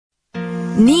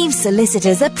Neves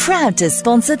Solicitors are proud to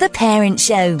sponsor The Parent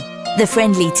Show. The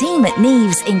friendly team at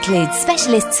Neves includes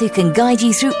specialists who can guide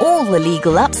you through all the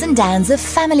legal ups and downs of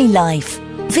family life.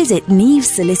 Visit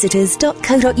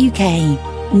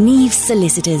nevesolicitors.co.uk. Neves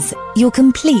Solicitors, your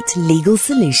complete legal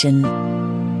solution.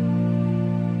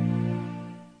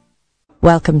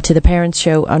 Welcome to The Parents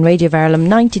Show on Radio Verulam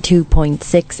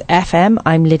 92.6 FM.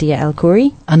 I'm Lydia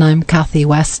Elcoury. And I'm Kathy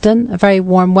Weston. A very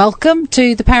warm welcome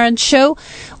to The Parents Show.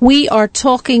 We are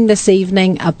talking this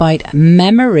evening about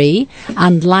memory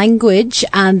and language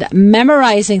and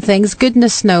memorising things.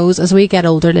 Goodness knows, as we get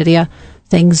older, Lydia,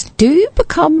 things do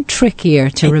become trickier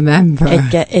to remember.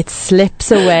 It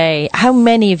slips away. How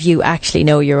many of you actually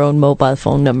know your own mobile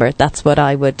phone number? That's what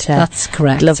I would That's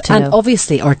correct. Love to know. And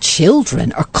obviously our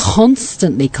children are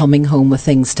constantly coming home with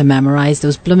things to memorise.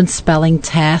 Those blooming spelling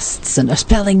tests and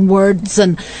spelling words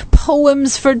and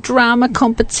poems for drama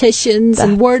competitions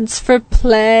and words for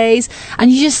plays.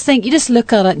 And you just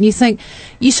look at it and you think,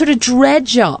 you sort of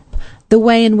dredge up the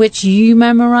way in which you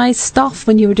memorise stuff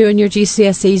when you were doing your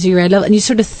GCSEs or your A-level, and you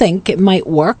sort of think it might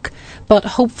work, but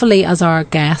hopefully, as our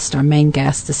main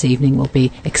guest this evening will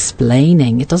be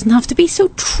explaining, it doesn't have to be so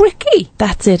tricky.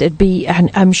 That's it.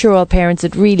 And I'm sure all parents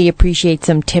would really appreciate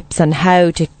some tips on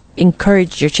how to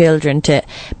encourage your children to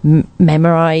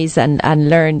memorise and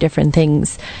learn different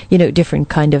things, different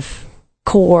kind of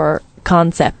core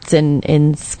concepts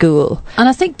in school. And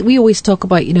I think we always talk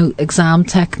about, exam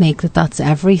technique, that's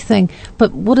everything.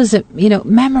 But what is it,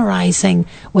 memorising,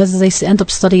 whether they end up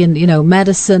studying,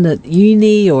 medicine at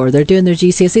uni or they're doing their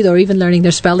GCSE or even learning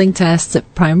their spelling tests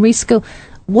at primary school.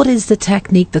 What is the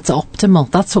technique that's optimal?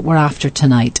 That's what we're after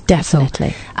tonight.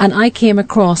 Definitely. And I came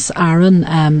across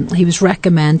Aaron. He was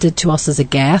recommended to us as a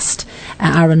guest.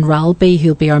 Aaron Selby,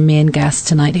 who'll be our main guest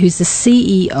tonight, who's the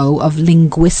CEO of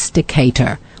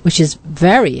Linguisticator, which is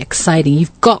very exciting.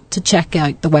 You've got to check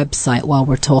out the website while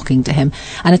we're talking to him.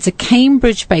 And it's a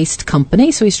Cambridge-based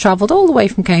company, so he's travelled all the way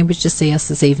from Cambridge to see us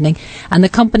this evening. And the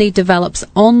company develops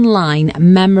online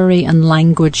memory and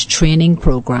language training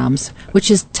programmes,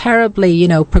 which is terribly,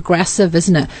 progressive,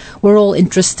 isn't it? We're all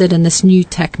interested in this new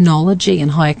technology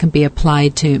and how it can be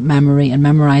applied to memory and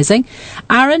memorising.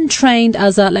 Aaron trained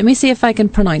as let me see if I can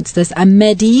pronounce this, a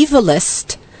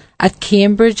medievalist at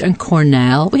Cambridge and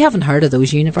Cornell. We haven't heard of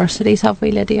those universities, have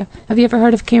we, Lydia? Have you ever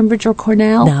heard of Cambridge or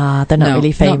Cornell? Nah, they're not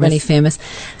really famous. Not really famous.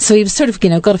 So he was sort of,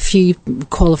 got a few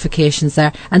qualifications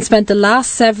there and spent the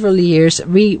last several years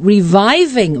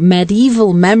reviving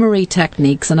medieval memory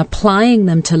techniques and applying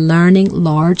them to learning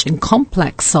large and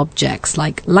complex subjects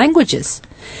like languages.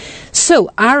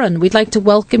 So, Aaron, we'd like to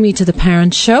welcome you to The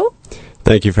Parents Show.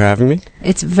 Thank you for having me.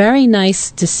 It's very nice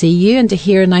to see you and to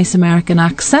hear a nice American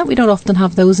accent. We don't often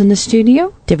have those in the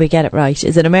studio. Did we get it right?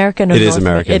 Is it American or It is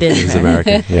American. It is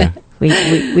American, yeah.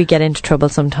 We get into trouble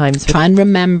sometimes. Try and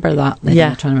remember that.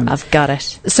 Yeah, I've got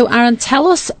it. So, Aaron, tell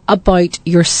us about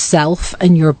yourself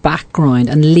and your background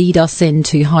and lead us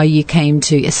into how you came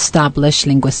to establish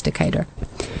Linguisticator.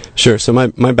 Sure. So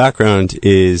my background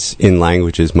is in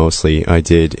languages mostly. I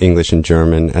did English and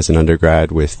German as an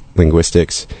undergrad with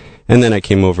linguistics. And then I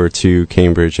came over to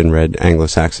Cambridge and read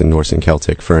Anglo-Saxon, Norse, and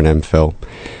Celtic for an MPhil.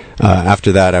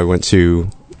 After that, I went to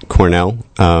Cornell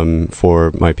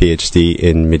for my PhD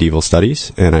in medieval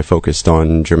studies, and I focused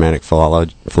on Germanic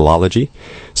philology,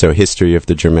 so history of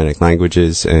the Germanic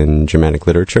languages and Germanic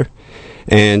literature.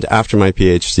 And after my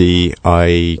PhD,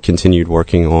 I continued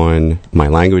working on my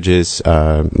languages,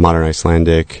 modern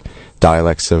Icelandic,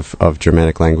 dialects of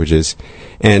Germanic languages,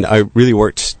 and I really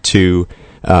worked to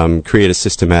create a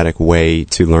systematic way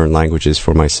to learn languages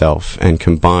for myself and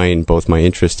combine both my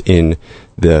interest in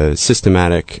the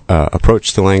systematic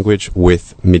approach to language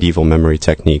with medieval memory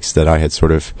techniques that I had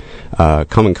sort of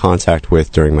come in contact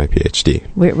with during my PhD.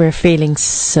 We're feeling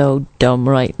so dumb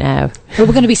right now. Well,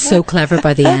 we're going to be so clever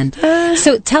by the end.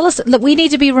 So tell us, look, we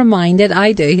need to be reminded,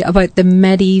 I do, about the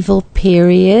medieval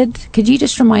period. Could you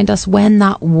just remind us when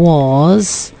that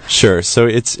was? Sure. So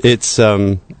it's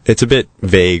a bit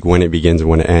vague when it begins and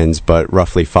when it ends, but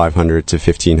roughly 500 to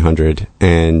 1500.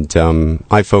 And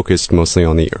I focused mostly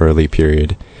on the early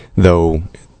period, though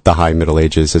the High Middle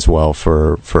Ages as well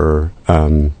for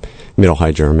Middle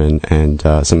High German and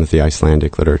some of the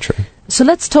Icelandic literature. So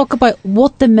let's talk about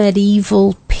what the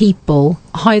medieval people,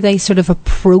 how they sort of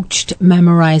approached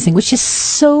memorising, which is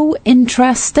so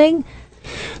interesting.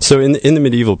 So in the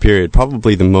medieval period,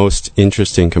 probably the most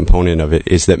interesting component of it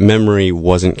is that memory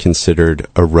wasn't considered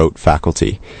a rote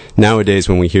faculty. Nowadays,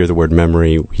 when we hear the word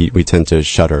memory, we tend to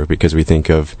shudder because we think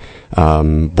of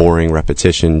boring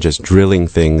repetition, just drilling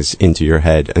things into your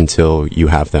head until you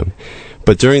have them.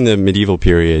 But during the medieval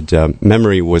period,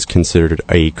 memory was considered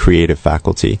a creative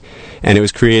faculty. And it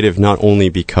was creative not only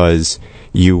because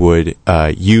you would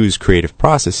use creative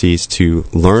processes to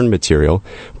learn material,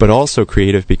 but also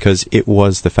creative because it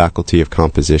was the faculty of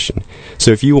composition.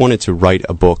 So if you wanted to write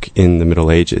a book in the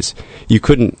Middle Ages, you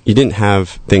didn't have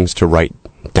things to write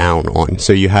down on.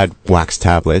 So you had wax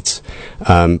tablets,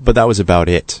 but that was about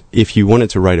it. If you wanted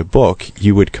to write a book,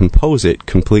 you would compose it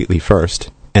completely first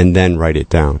and then write it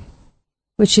down.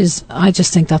 Which is, I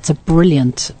just think that's a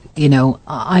brilliant,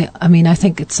 I mean, I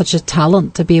think it's such a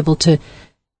talent to be able to,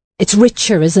 it's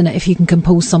richer, isn't it, if you can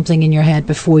compose something in your head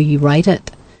before you write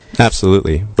it?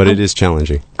 Absolutely, but it is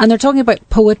challenging. And they're talking about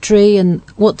poetry, and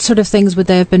what sort of things would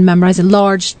they have been memorising?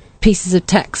 Large pieces of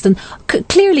text, and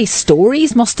clearly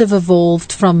stories must have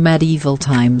evolved from medieval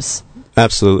times.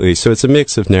 Absolutely. So it's a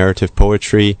mix of narrative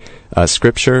poetry,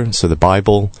 scripture, so the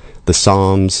Bible, the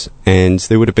Psalms, and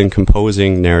they would have been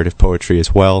composing narrative poetry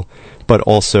as well, but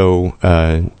also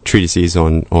treatises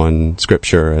on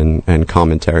scripture and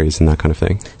commentaries and that kind of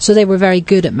thing. So they were very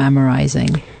good at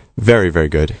memorising. Very, very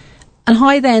good. And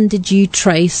how then did you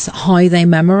trace how they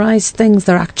memorised things,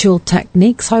 their actual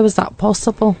techniques? How was that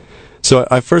possible? So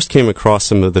I first came across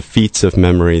some of the feats of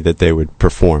memory that they would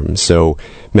perform. So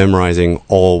memorizing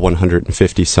all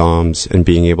 150 Psalms and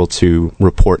being able to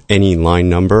report any line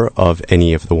number of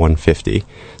any of the 150.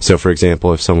 So for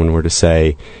example, if someone were to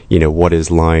say, what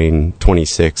is line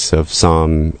 26 of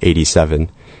Psalm 87,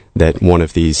 that one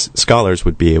of these scholars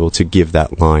would be able to give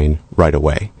that line right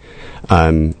away.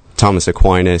 Thomas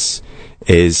Aquinas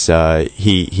is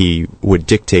he would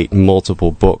dictate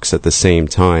multiple books at the same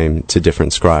time to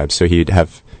different scribes. So he'd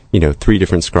have 3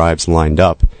 different scribes lined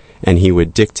up, and he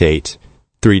would dictate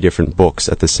 3 different books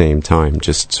at the same time,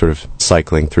 just sort of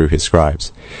cycling through his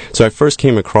scribes. So I first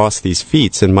came across these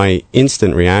feats, and my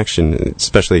instant reaction,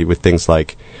 especially with things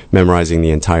like memorizing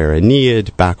the entire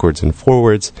Aeneid backwards and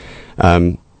forwards,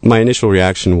 my initial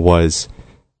reaction was,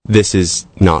 this is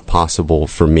not possible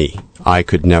for me. I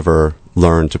could never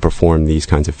learn to perform these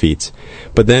kinds of feats.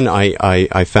 But then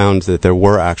I found that there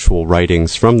were actual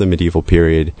writings from the medieval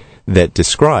period that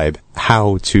describe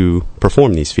how to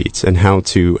perform these feats and how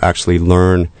to actually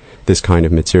learn this kind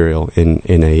of material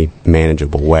in a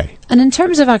manageable way. And in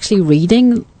terms of actually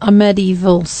reading a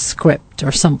medieval script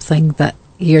or something that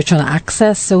you're trying to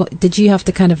access, so did you have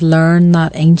to kind of learn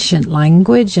that ancient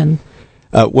language? And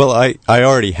well, I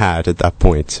already had at that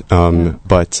point,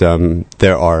 but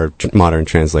there are modern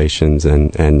translations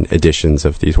and editions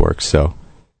of these works. So,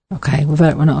 okay,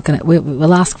 we're not going to.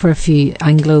 We'll ask for a few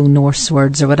Anglo-Norse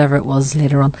words or whatever it was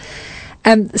later on.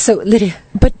 So, Lydia,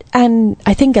 and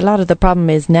I think a lot of the problem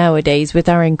is nowadays with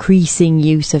our increasing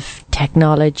use of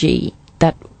technology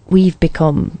that we've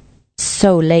become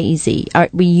so lazy.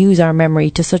 We use our memory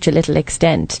to such a little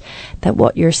extent that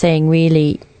what you're saying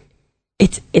really.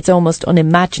 It's almost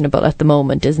unimaginable at the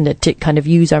moment, isn't it, to kind of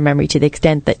use our memory to the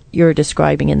extent that you're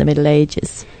describing in the Middle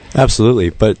Ages?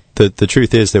 Absolutely, but the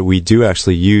truth is that we do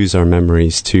actually use our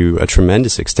memories to a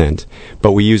tremendous extent,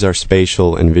 but we use our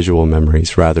spatial and visual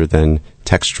memories rather than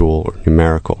textual or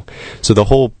numerical. So the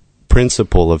whole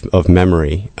principle of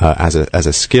memory as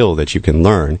a skill that you can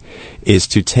learn is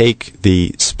to take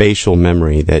the spatial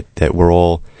memory that we're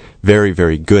all very,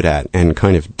 very good at and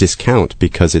kind of discount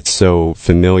because it's so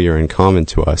familiar and common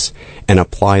to us, and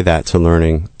apply that to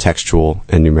learning textual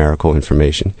and numerical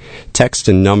information. Text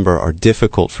and number are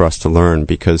difficult for us to learn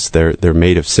because they're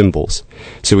made of symbols.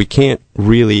 So we can't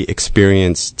really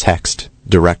experience text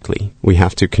directly. We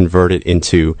have to convert it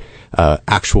into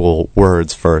actual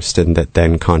words first and that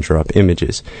then conjure up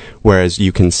images, whereas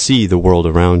you can see the world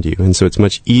around you. And so it's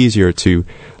much easier to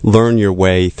learn your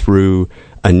way through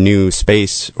a new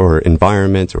space or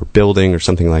environment or building or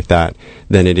something like that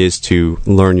than it is to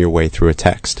learn your way through a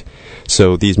text.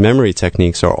 So these memory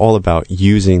techniques are all about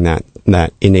using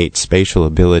that innate spatial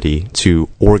ability to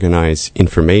organize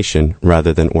information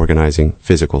rather than organizing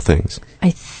physical things.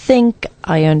 I think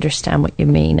I understand what you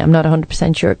mean. I'm not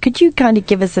 100% sure. Could you kind of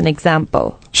give us an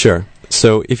example? Sure.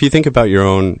 So if you think about your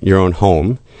own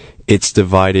home, it's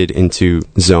divided into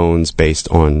zones based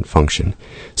on function.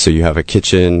 So you have a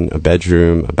kitchen, a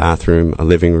bedroom, a bathroom, a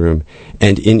living room,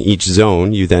 and in each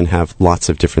zone you then have lots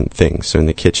of different things. So in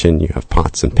the kitchen you have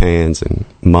pots and pans and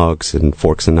mugs and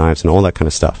forks and knives and all that kind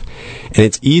of stuff. And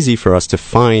it's easy for us to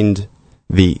find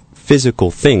the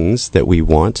physical things that we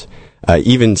want.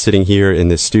 Even sitting here in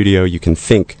this studio, you can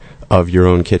think of your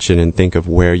own kitchen and think of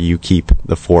where you keep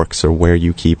the forks or where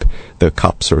you keep the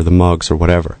cups or the mugs or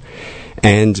whatever.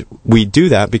 And we do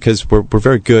that because we're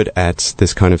very good at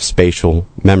this kind of spatial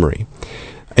memory.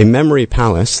 a memory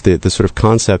palace, the sort of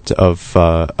concept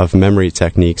of memory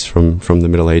techniques from the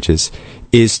Middle Ages,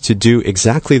 is to do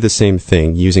exactly the same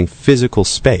thing using physical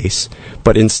space,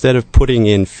 but instead of putting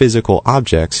in physical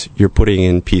objects, you're putting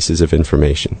in pieces of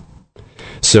information.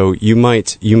 So you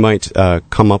might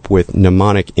come up with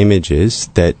mnemonic images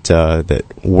that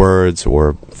words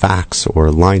or facts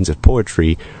or lines of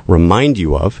poetry remind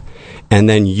you of, and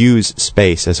then use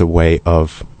space as a way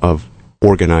of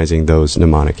organizing those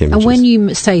mnemonic images. And when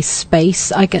you say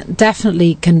space, I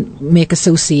definitely can make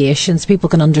associations. People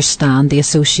can understand the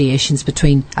associations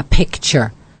between a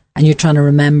picture and you're trying to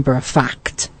remember a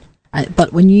fact.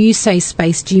 But when you say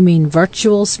space, do you mean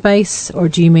virtual space, or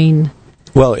do you mean...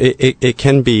 Well, it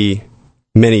can be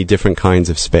many different kinds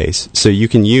of space. So you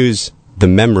can use the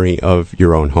memory of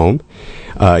your own home.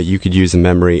 You could use the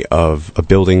memory of a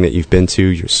building that you've been to,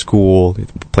 your school, the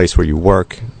place where you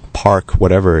work, park,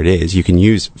 whatever it is. You can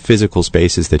use physical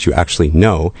spaces that you actually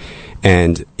know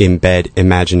and embed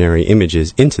imaginary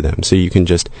images into them. So you can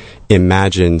just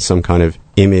imagine some kind of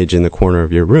image in the corner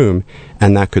of your room,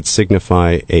 and that could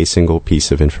signify a single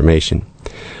piece of information.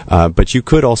 But you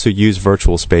could also use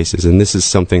virtual spaces, and this is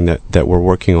something that we're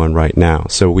working on right now.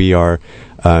 So we have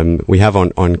on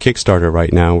Kickstarter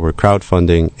right now, we're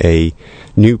crowdfunding a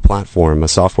new platform, a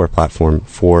software platform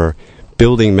for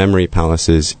building memory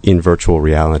palaces in virtual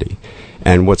reality.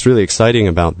 And what's really exciting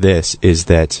about this is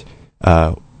that,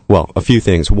 a few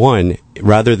things. One,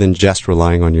 rather than just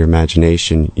relying on your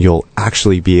imagination, you'll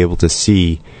actually be able to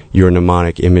see your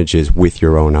mnemonic images with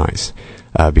your own eyes,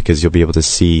 because you'll be able to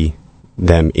see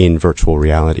them in virtual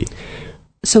reality.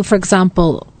 So, for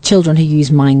example, children who use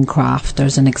Minecraft,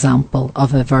 there's an example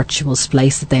of a virtual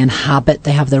space that they inhabit.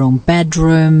 They have their own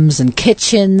bedrooms and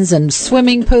kitchens and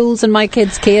swimming pools, in my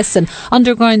kid's case, and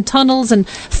underground tunnels and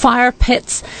fire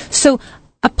pits. So,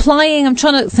 I'm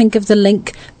trying to think of the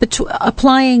link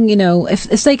applying,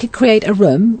 if they could create a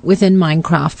room within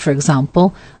Minecraft, for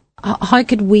example, how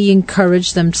could we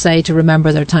encourage them, say, to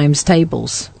remember their times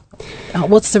tables?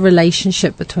 What's the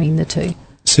relationship between the two?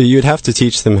 So you'd have to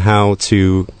teach them how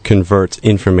to convert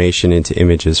information into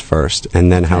images first,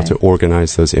 and then how to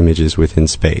organize those images within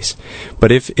space.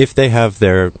 But if they have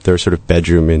their sort of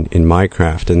bedroom in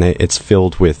Minecraft, and it's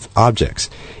filled with objects,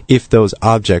 if those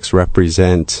objects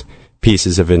represent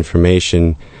pieces of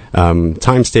information,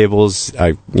 times tables,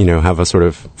 have a sort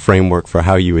of framework for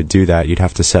how you would do that. You'd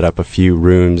have to set up a few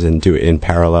rooms and do it in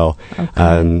parallel.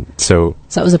 Okay. So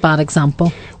that was a bad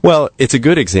example. Well, it's a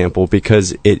good example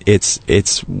because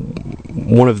it's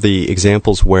one of the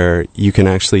examples where you can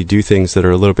actually do things that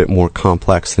are a little bit more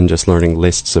complex than just learning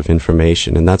lists of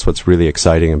information. And that's what's really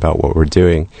exciting about what we're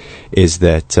doing, is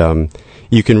that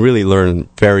you can really learn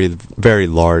very, very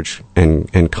large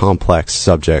and complex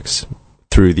subjects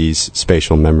through these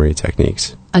spatial memory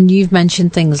techniques. And you've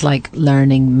mentioned things like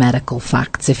learning medical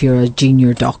facts if you're a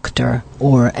junior doctor,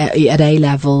 or at A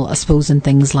level, I suppose, in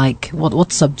things like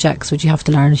what subjects would you have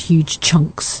to learn huge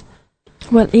chunks?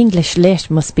 Well, English lit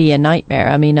must be a nightmare.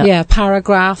 I mean,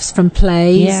 paragraphs from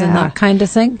plays and that kind of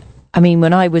thing. I mean,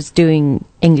 when I was doing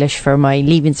English for my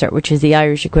Leaving Cert, which is the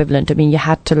Irish equivalent, I mean, you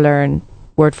had to learn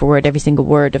word for word every single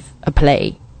word of a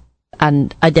play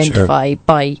and identify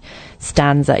by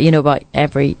stanza, by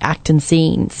every act and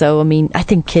scene. So, I mean, I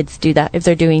think kids do that if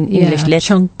they're doing English lit.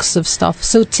 Chunks of stuff.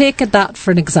 So take that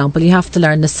for an example. You have to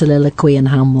learn the soliloquy in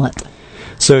Hamlet.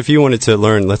 So if you wanted to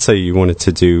learn, let's say you wanted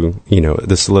to do,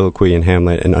 the soliloquy in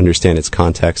Hamlet and understand its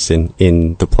context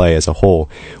in the play as a whole,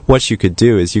 what you could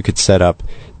do is you could set up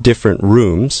different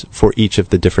rooms for each of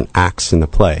the different acts in the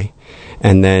play.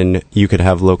 And then you could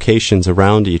have locations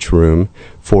around each room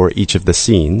for each of the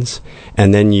scenes.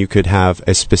 And then you could have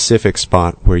a specific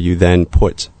spot where you then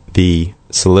put the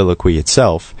soliloquy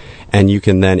itself. And you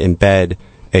can then embed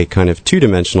a kind of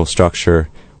two-dimensional structure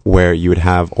where you would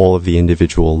have all of the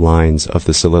individual lines of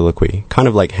the soliloquy, kind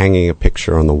of like hanging a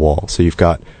picture on the wall. So you've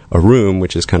got a room,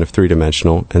 which is kind of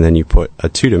three-dimensional, and then you put a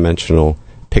two-dimensional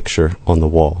picture on the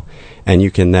wall. And you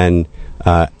can then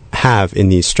have in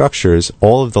these structures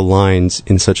all of the lines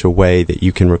in such a way that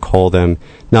you can recall them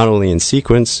not only in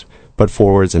sequence, but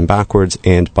forwards and backwards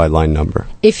and by line number.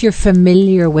 If you're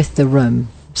familiar with the room,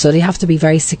 so you have to be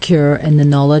very secure in the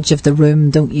knowledge of the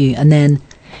room, don't you? And then...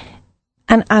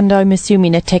 And I'm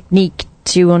assuming a technique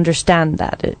to understand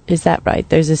that. Is that right?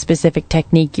 There's a specific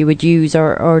technique you would use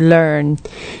or learn?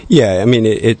 Yeah, I mean,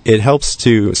 it helps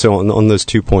to... So on those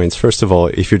 2 points, first of all,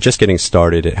 if you're just getting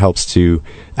started, it helps to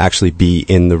actually be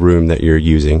in the room that you're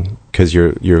using, because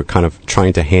you're kind of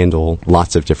trying to handle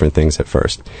lots of different things at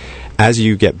first. As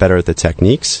you get better at the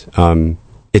techniques,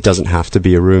 It doesn't have to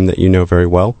be a room that you know very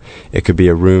well. It could be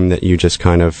a room that you just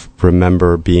kind of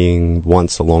remember being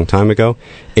once a long time ago.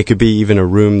 It could be even a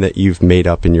room that you've made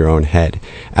up in your own head.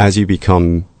 As you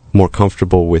become more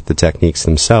comfortable with the techniques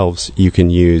themselves, you can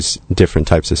use different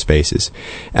types of spaces.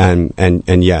 And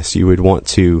yes, you would want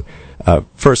to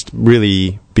first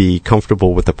really be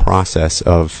comfortable with the process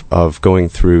of going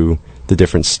through the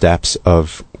different steps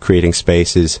of creating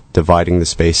spaces, dividing the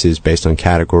spaces based on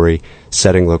category,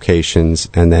 setting locations,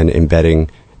 and then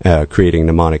embedding, creating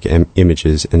mnemonic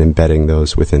images and embedding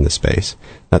those within the space.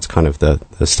 That's kind of the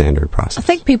standard process. I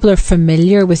think people are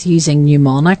familiar with using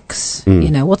mnemonics. You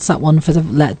know, what's that one for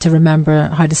to remember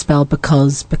how to spell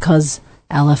because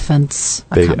elephants?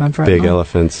 I can't remember. Big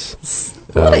elephants.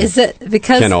 What is it?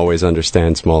 Because can always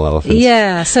understand small elephants.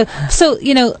 Yeah. So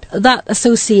you know, that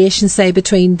association, say,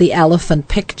 between the elephant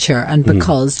picture and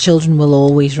because children will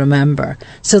always remember.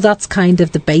 So that's kind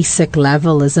of the basic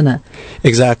level, isn't it?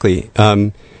 Exactly.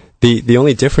 The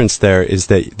only difference there is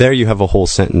that there you have a whole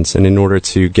sentence, and in order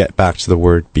to get back to the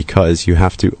word because, you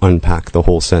have to unpack the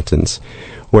whole sentence.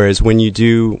 Whereas when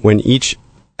each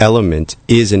element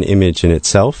is an image in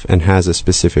itself and has a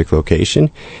specific location,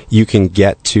 you can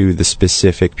get to the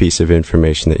specific piece of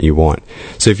information that you want.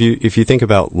 So if you think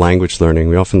about language learning,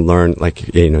 we often learn,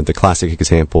 like, you know, the classic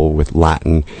example with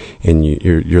Latin, and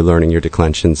you're learning your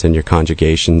declensions and your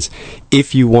conjugations.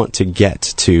 If you want to get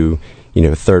to, you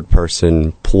know, third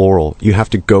person plural, you have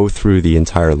to go through the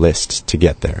entire list to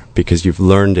get there, because you've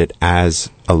learned it as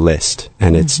a list,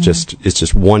 and it's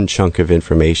just one chunk of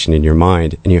information in your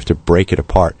mind, and you have to break it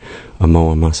apart, and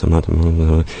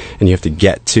you have to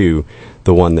get to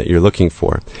the one that you're looking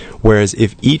for. Whereas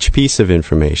if each piece of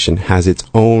information has its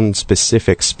own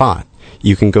specific spot,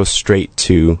 you can go straight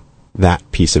to that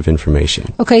piece of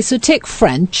information. Okay, so take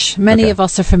French. Many of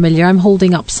us are familiar. I'm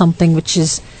holding up something which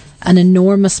is an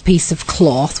enormous piece of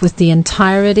cloth with the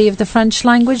entirety of the French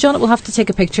language on it. We'll have to take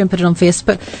a picture and put it on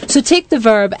Facebook. So take the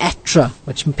verb être,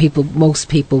 which most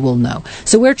people will know.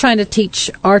 So we're trying to teach,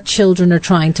 our children are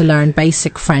trying to learn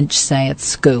basic French, say, at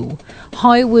school.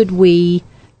 How would we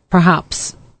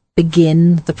perhaps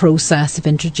begin the process of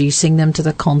introducing them to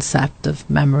the concept of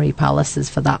memory palaces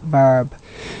for that verb?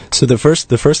 So the first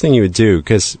thing you would do,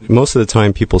 because most of the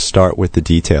time people start with the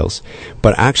details,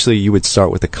 but actually you would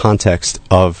start with the context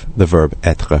of the verb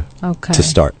être to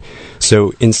start.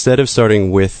 So instead of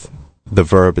starting with the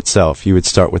verb itself, you would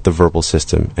start with the verbal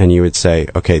system, and you would say,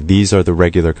 okay, these are the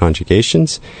regular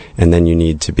conjugations, and then you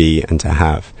need to be and to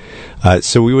have.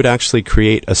 So we would actually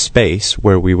create a space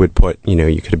where we would put, you know,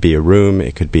 you could be a room,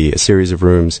 it could be a series of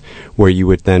rooms, where you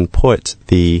would then put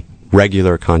the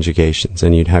regular conjugations,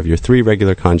 and you'd have your 3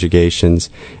 regular conjugations,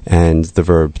 and the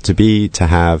verb to be, to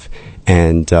have,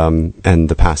 and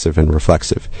the passive and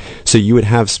reflexive. So you would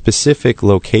have specific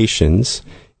locations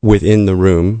within the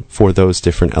room for those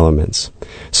different elements.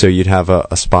 So you'd have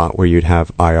a spot where you'd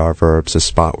have IR verbs, a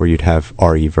spot where you'd have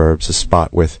RE verbs, a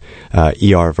spot with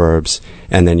ER verbs,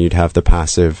 and then you'd have the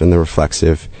passive and the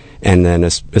reflexive, and then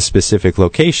a specific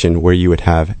location where you would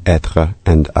have être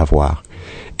and avoir.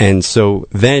 And so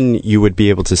then you would be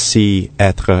able to see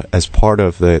être as part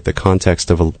of the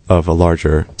context of a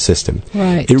larger system.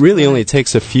 Right. It really only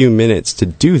takes a few minutes to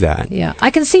do that. Yeah, I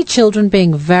can see children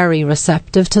being very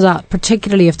receptive to that,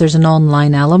 particularly if there's an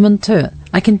online element to it.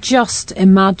 I can just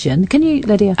imagine. Can you,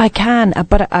 Lydia? I can,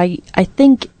 but I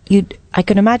think I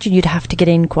can imagine you'd have to get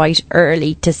in quite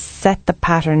early to set the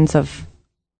patterns of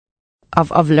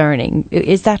learning.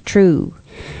 Is that true?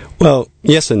 Well,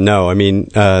 yes and no. I mean,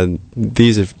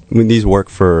 these work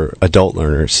for adult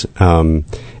learners, and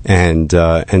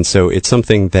so it's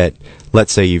something that,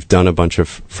 let's say you've done a bunch of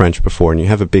French before and you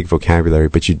have a big vocabulary,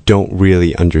 but you don't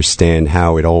really understand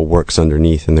how it all works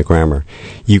underneath in the grammar.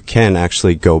 You can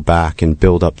actually go back and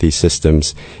build up these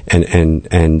systems, and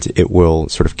it will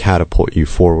sort of catapult you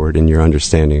forward in your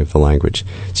understanding of the language.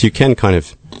 So you can kind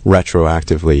of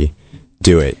retroactively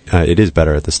do it. It is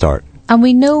better at the start. And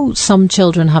we know some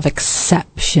children have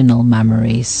exceptional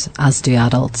memories, as do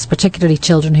adults, particularly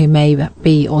children who may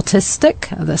be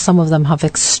autistic. Some of them have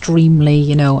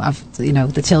extremely,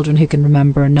 the children who can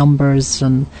remember numbers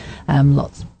and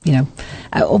lots,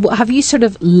 Have you sort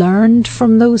of learned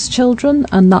from those children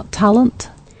and that talent?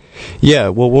 Yeah,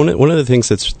 well, one of the things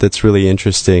that's really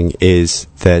interesting is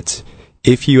that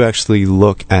if you actually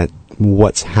look at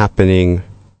what's happening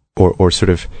or sort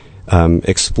of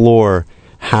explore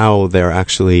how they're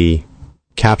actually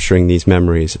capturing these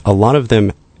memories, a lot of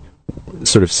them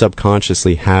sort of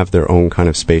subconsciously have their own kind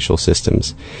of spatial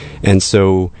systems. And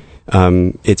so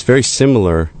it's very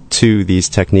similar to these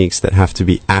techniques that have to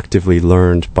be actively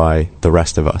learned by the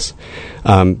rest of us.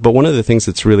 But one of the things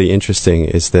that's really interesting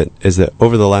is that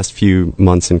over the last few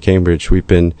months in Cambridge, we've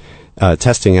been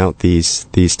testing out these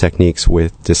techniques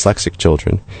with dyslexic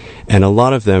children, and a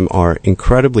lot of them are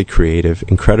incredibly creative,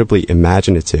 incredibly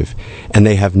imaginative, and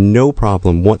they have no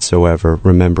problem whatsoever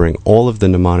remembering all of the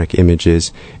mnemonic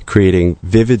images, creating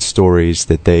vivid stories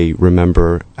that they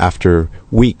remember after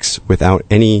weeks without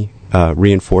any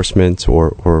reinforcement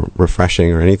or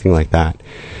refreshing or anything like that.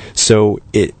 So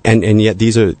and yet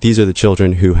these are the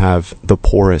children who have the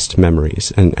poorest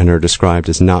memories and are described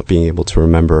as not being able to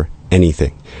remember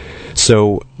anything.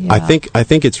 So I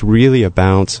think it's really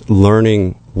about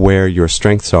learning where your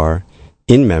strengths are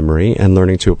in memory and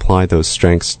learning to apply those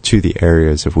strengths to the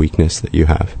areas of weakness that you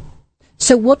have.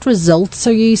 So what results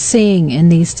are you seeing in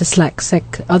these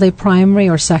dyslexic? Are they primary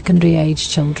or secondary age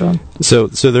children? So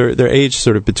they're aged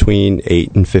sort of between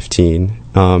 8 and 15.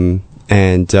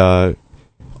 And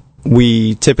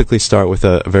we typically start with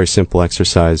a very simple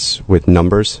exercise with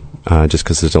numbers, just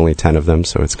because there's only 10 of them,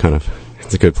 so it's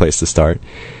a good place to start.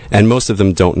 And most of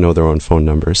them don't know their own phone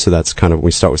numbers, so that's we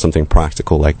start with something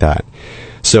practical like that.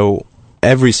 So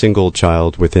every single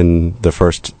child within the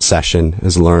first session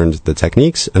has learned the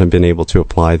techniques and have been able to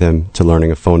apply them to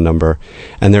learning a phone number,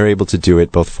 and they're able to do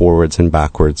it both forwards and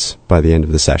backwards by the end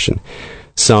of the session.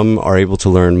 Some are able to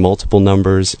learn multiple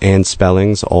numbers and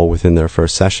spellings all within their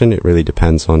first session. It really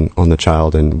depends on the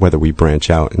child and whether we branch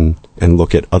out and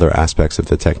look at other aspects of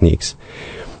the techniques.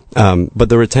 But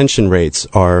the retention rates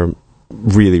are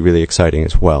really, really exciting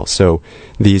as well. So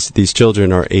these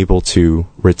children are able to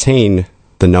retain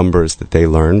the numbers that they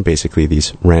learn, basically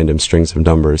these random strings of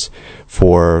numbers,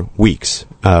 for weeks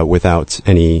without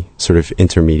any sort of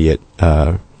intermediate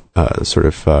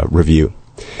review.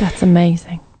 That's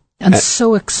amazing. And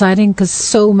so exciting, because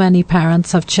so many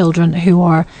parents have children who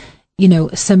are,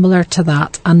 similar to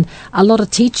that. And a lot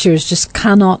of teachers just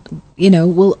cannot,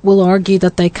 will argue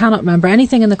that they cannot remember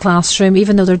anything in the classroom,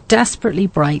 even though they're desperately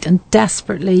bright and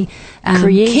desperately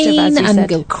creative, keen and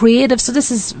said. creative. So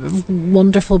this is a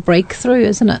wonderful breakthrough,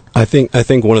 isn't it? I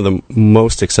think one of the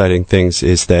most exciting things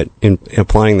is that in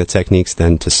applying the techniques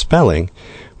then to spelling,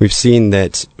 we've seen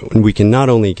that we can not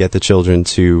only get the children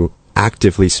to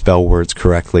actively spell words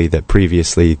correctly that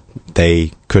previously they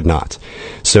could not.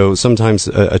 So sometimes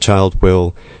a child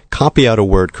will copy out a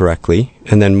word correctly,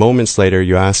 and then moments later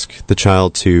you ask the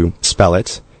child to spell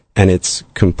it, and it's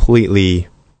completely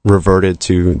reverted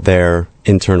to their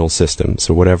internal system,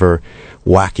 so whatever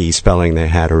wacky spelling they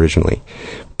had originally.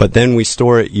 But then we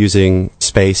store it using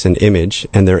space and image,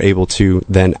 and they're able to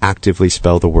then actively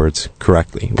spell the words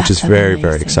correctly, which is very,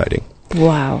 very exciting.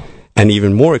 Wow. And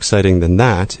even more exciting than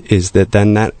that is that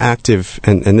then that active,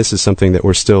 and this is something that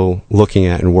we're still looking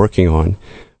at and working on,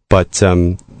 but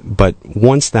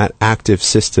once that active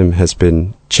system has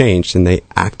been changed and they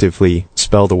actively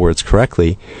spell the words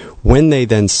correctly, when they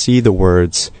then see the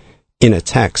words in a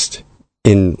text,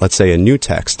 in, let's say, a new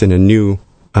text, in a new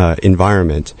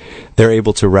environment, they're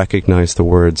able to recognize the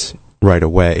words right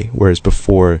away, whereas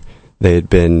before they had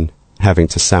been having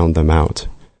to sound them out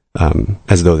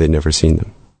as though they'd never seen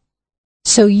them.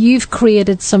 So you've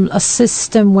created a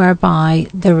system whereby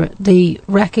the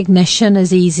recognition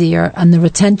is easier and the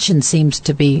retention seems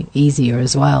to be easier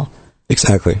as well.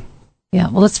 Exactly. Yeah,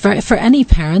 well, it's for any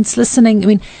parents listening. I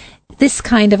mean, this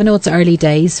kind of, I know it's early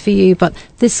days for you, but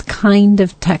this kind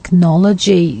of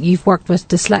technology, you've worked with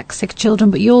dyslexic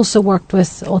children, but you also worked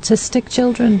with autistic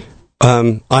children.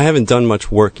 I haven't done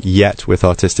much work yet with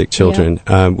autistic children.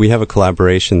 Yeah. We have a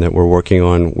collaboration that we're working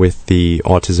on with the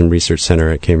Autism Research Center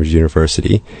at Cambridge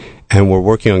University, and we're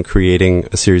working on creating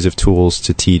a series of tools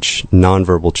to teach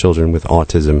nonverbal children with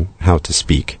autism how to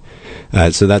speak.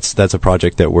 So that's a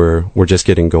project that we're just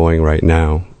getting going right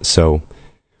now. So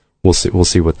we'll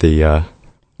see what the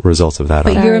results of that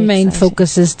are. But your main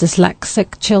focus is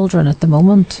dyslexic children at the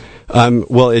moment.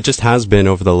 Well, it just has been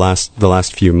over the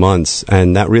last few months,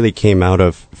 and that really came out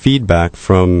of feedback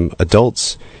from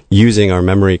adults using our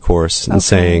memory course and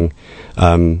saying,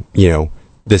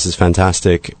 this is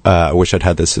fantastic. I wish I'd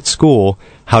had this at school.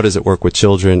 How does it work with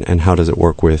children, and how does it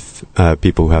work with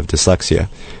people who have dyslexia?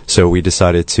 So we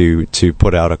decided to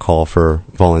put out a call for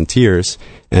volunteers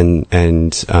and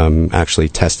actually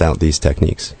test out these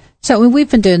techniques. So we've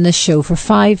been doing this show for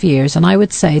 5 years, and I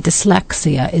would say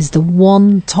dyslexia is the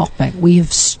one topic we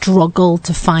have struggled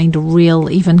to find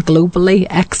real, even globally,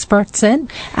 experts in.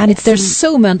 And there's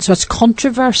so much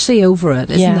controversy over it,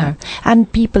 isn't there?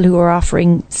 And people who are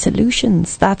offering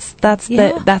solutions. That's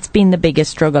been the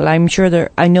biggest struggle. I'm sure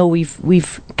I know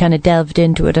we've kind of delved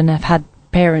into it and have had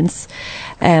parents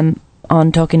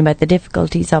on talking about the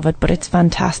difficulties of it, but it's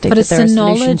fantastic. But it's there the are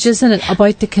knowledge, solutions. isn't it,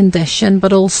 about the condition,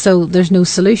 but also there's no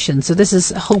solution. So this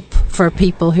is hope for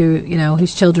people who,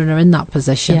 whose children are in that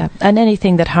position. Yeah, and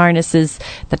anything that harnesses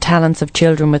the talents of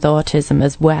children with autism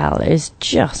as well is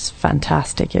just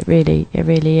fantastic. It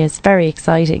really is very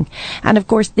exciting. And of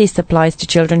course, this applies to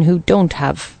children who don't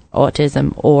have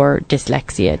autism or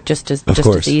dyslexia just as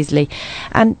easily.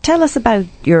 And tell us about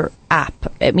your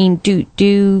app. I mean,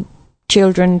 do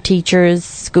children, teachers,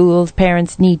 schools,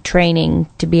 parents need training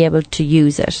to be able to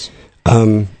use it?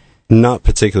 Not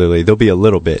particularly. There'll be a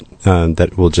little bit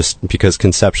that will just, because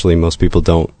conceptually most people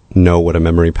don't know what a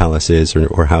memory palace is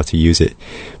or how to use it.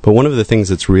 But one of the things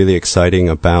that's really exciting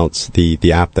about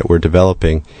the app that we're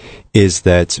developing is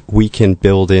that we can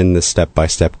build in the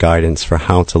step-by-step guidance for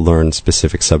how to learn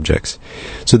specific subjects.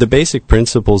 So the basic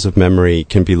principles of memory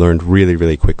can be learned really,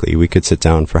 really quickly. We could sit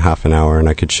down for half an hour and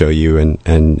I could show you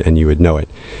and you would know it.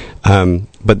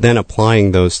 But then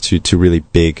applying those to really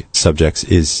big subjects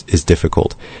is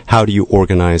difficult. How do you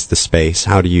organize the space?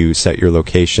 How do you set your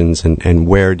locations and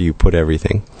where do you put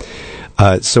everything?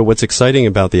 So what's exciting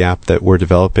about the app that we're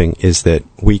developing is that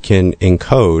we can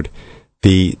encode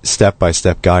the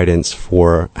step-by-step guidance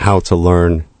for how to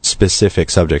learn specific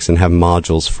subjects and have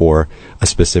modules for a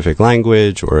specific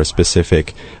language or a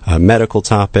specific medical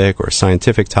topic or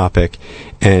scientific topic,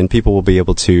 and people will be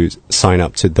able to sign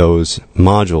up to those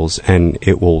modules and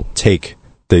it will take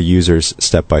the users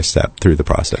step by step through the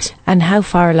process. And how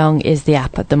far along is the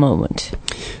app at the moment?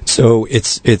 So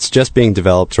it's just being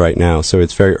developed right now, so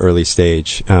it's very early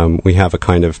stage. We have a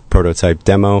kind of prototype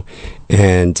demo,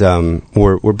 and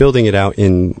we're building it out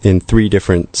in 3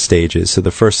 different stages. So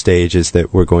the first stage is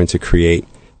that we're going to create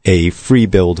a free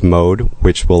build mode,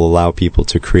 which will allow people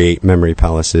to create memory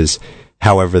palaces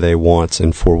however they want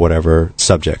and for whatever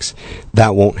subjects.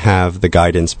 That won't have the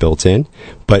guidance built in,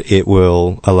 but it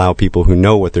will allow people who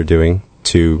know what they're doing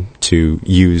to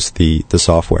use the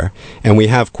software. And we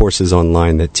have courses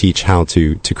online that teach how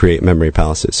to create memory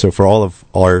palaces. So for all of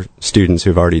our students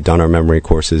who've already done our memory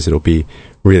courses, it'll be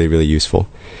really, really useful.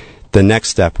 The next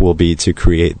step will be to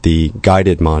create the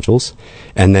guided modules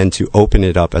and then to open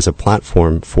it up as a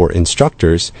platform for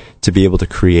instructors to be able to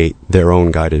create their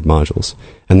own guided modules.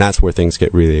 And that's where things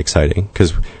get really exciting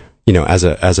because,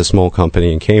 as a small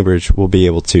company in Cambridge, we'll be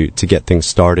able to get things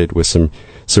started with some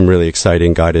really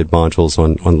exciting guided modules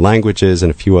on languages and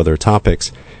a few other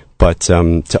topics. But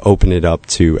to open it up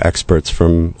to experts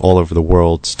from all over the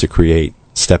world to create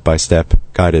step-by-step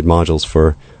guided modules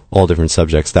for all different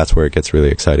subjects, that's where it gets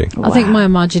really exciting. I think my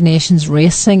imagination's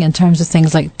racing in terms of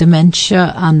things like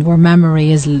dementia and where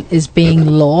memory is being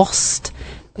lost.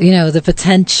 The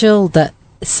potential that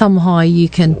somehow you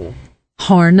can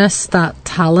harness that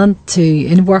talent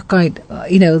to work out,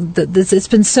 it's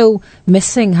been so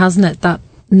missing, hasn't it? That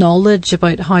knowledge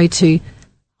about how to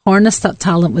harness that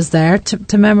talent was there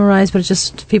to memorise, but it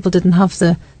just people didn't have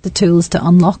the tools to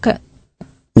unlock it.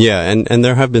 Yeah, and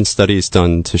there have been studies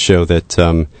done to show that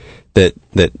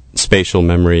that spatial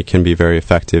memory can be very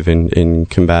effective in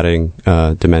combating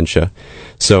dementia.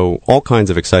 So all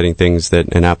kinds of exciting things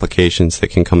and applications that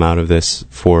can come out of this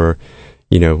for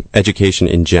education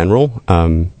in general.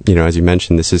 As you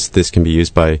mentioned, this can be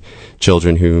used by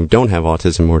children who don't have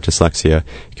autism or dyslexia.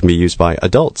 It can be used by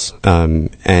adults,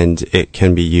 and it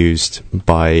can be used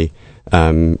by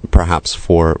perhaps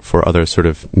for other sort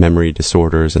of memory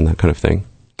disorders and that kind of thing.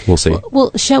 We'll see.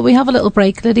 Well, shall we have a little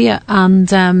break, Lydia,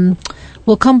 and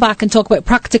we'll come back and talk about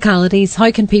practicalities. How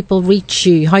can people reach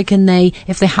you? How can they,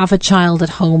 if they have a child at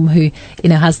home who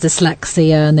has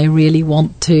dyslexia and they really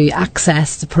want to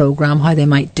access the programme, how they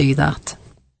might do that?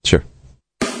 Sure.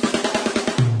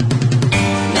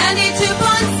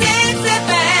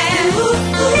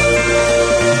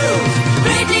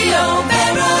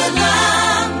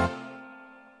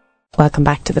 Welcome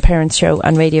back to the Parents Show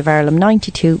on Radio Verulam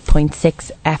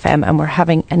 92.6 FM, and we're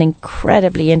having an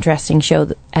incredibly interesting show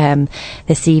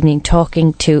this evening,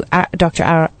 talking to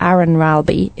Dr. Aaron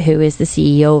Selby, who is the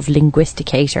CEO of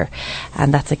Linguisticator,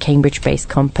 and that's a Cambridge-based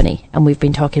company. And we've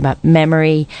been talking about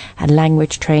memory and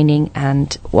language training,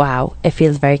 and wow, it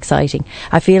feels very exciting.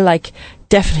 I feel like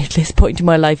definitely at this point in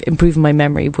my life, improving my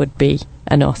memory would be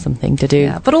an awesome thing to do.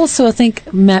 Yeah, but also I think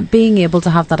being able to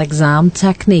have that exam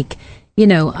technique,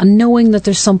 and knowing that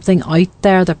there's something out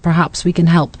there that perhaps we can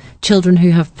help children who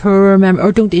have poorer memory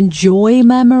or don't enjoy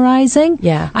memorising.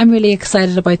 Yeah. I'm really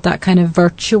excited about that kind of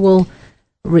virtual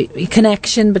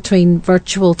connection between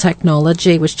virtual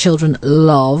technology, which children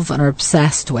love and are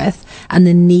obsessed with, and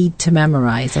the need to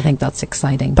memorise. I think that's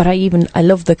exciting. But I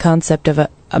love the concept of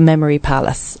a memory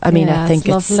palace. I mean, I think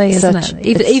it's lovely, isn't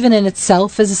it? Even in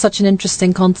itself is such an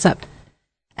interesting concept.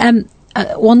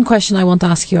 One question I want to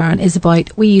ask you, Aaron, is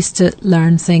about, we used to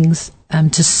learn things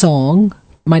to song.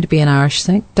 Might be an Irish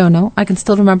thing, don't know. I can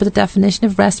still remember the definition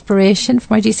of respiration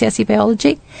from my GCSE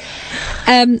biology.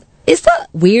 Is that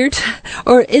weird?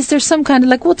 Or is there some kind of,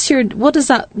 like, what is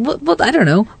that, what I don't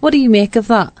know, what do you make of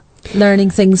that? Learning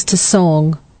things to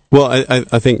song? Well,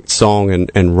 I think song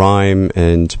and rhyme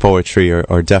and poetry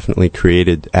are definitely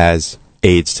created as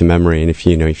aids to memory. And if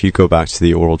you go back to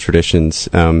the oral traditions,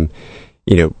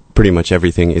 pretty much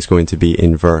everything is going to be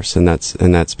in verse, and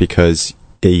that's because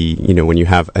when you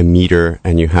have a meter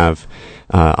and you have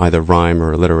either rhyme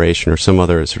or alliteration or some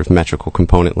other sort of metrical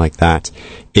component like that,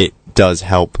 it does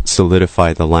help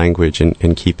solidify the language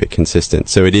and keep it consistent.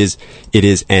 So it is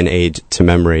an aid to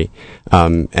memory.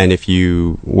 And if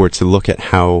you were to look at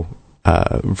how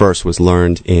verse was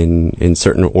learned in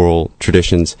certain oral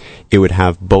traditions, it would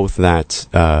have both that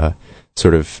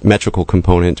sort of metrical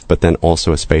component, but then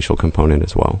also a spatial component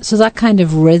as well. So that kind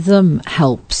of rhythm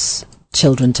helps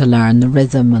children to learn, the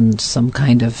rhythm and some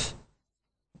kind of,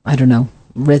 I don't know,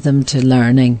 rhythm to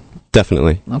learning.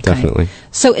 Definitely.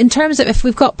 So in terms of, if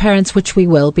we've got parents, which we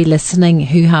will be listening,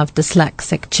 who have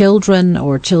dyslexic children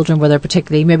or children where they're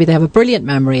particularly, maybe they have a brilliant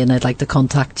memory and they'd like to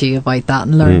contact you about that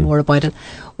and learn more about it.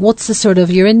 What's the sort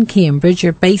of, you're in Cambridge,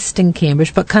 you're based in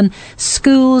Cambridge, but can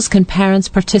parents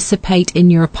participate in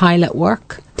your pilot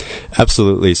work?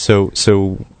 Absolutely. So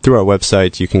through our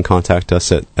website, you can contact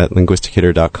us at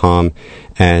linguisticator.com,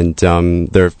 and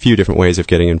there are a few different ways of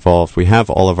getting involved. We have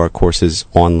all of our courses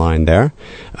online there.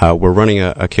 We're running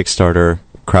a Kickstarter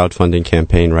crowdfunding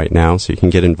campaign right now, so you can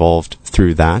get involved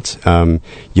through that.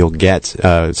 You'll get,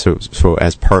 so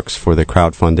as perks for the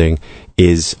crowdfunding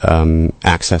is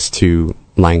access to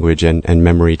language and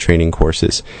memory training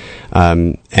courses.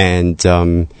 So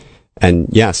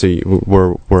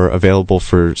we're available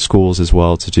for schools as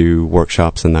well to do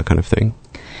workshops and that kind of thing.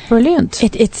 Brilliant.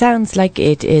 It sounds like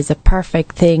it is a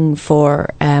perfect thing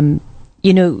for, I'm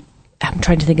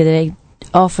trying to think of the day.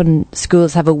 Often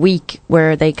schools have a week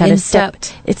where they kind of step.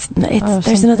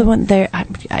 There's another one there.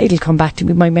 It'll come back to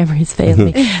me. My memory's failed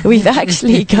me. We've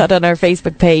actually got on our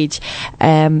Facebook page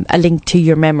a link to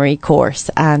your memory course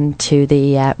and to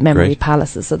the memory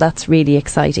palaces. So that's really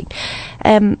exciting.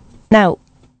 Now,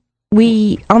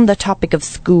 on the topic of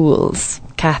schools,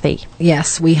 Kathy.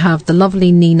 Yes, we have the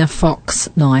lovely Nina Fox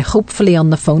now, hopefully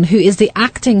on the phone, who is the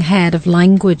acting head of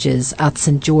languages at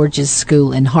St George's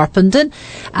School in Harpenden.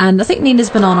 And I think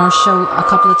Nina's been on our show a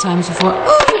couple of times before.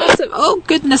 Oh,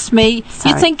 goodness me.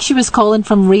 Sorry. You'd think she was calling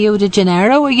from Rio de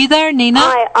Janeiro. Are you there, Nina?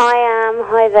 Hi, I am.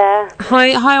 Hi there.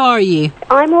 How are you?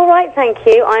 I'm all right, thank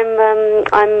you.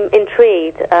 I'm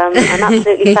intrigued. I'm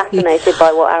absolutely fascinated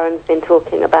by what Aaron's been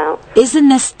talking about. Isn't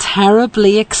this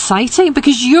terribly exciting?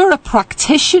 Because you're a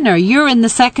practitioner. You're in the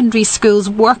secondary schools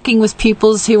working with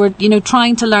pupils who are,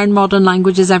 trying to learn modern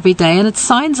languages every day. And it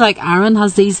sounds like Aaron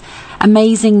has these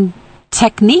amazing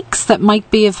techniques that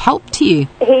might be of help to you.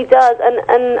 He does,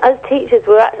 and as teachers,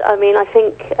 I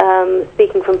think,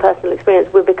 speaking from personal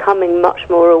experience, we're becoming much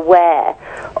more aware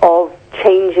of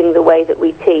changing the way that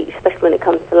we teach, especially when it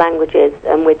comes to languages,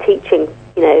 and we're teaching,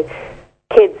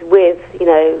 kids with,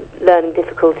 learning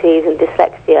difficulties and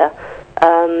dyslexia,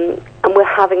 and we're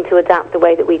having to adapt the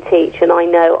way that we teach. And I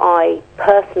know I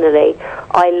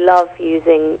love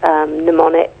using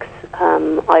mnemonics.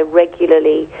 I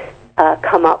regularly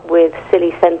come up with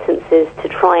silly sentences to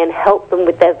try and help them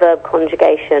with their verb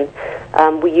conjugation.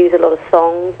 We use a lot of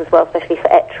songs as well, especially for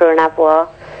être and avoir.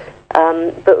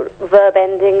 But verb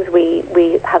endings,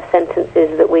 we have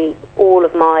sentences that all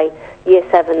of my year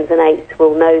 7s and 8s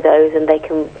will know those, and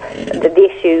the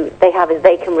issue they have is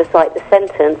they can recite the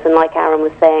sentence, and like Aaron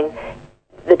was saying,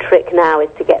 the trick now is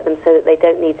to get them so that they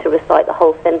don't need to recite the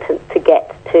whole sentence to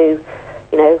get to,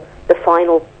 the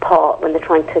final part when they're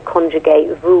trying to conjugate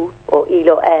vous or il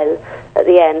or elle at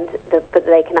the end, but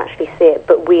they can actually see it.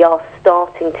 But we are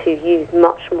starting to use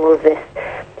much more of this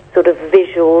sort of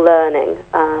visual learning.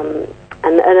 And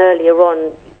earlier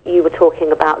on, you were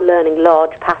talking about learning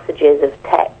large passages of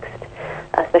text,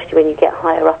 especially when you get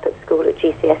higher up at school at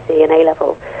GCSE and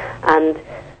A-level. And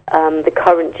the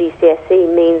current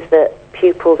GCSE means that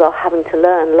pupils are having to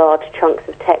learn large chunks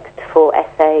of text for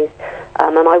essays,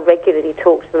 and I regularly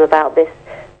talk to them about this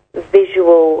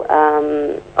visual.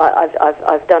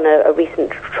 I've done a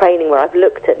recent training where I've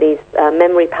looked at these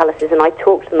memory palaces, and I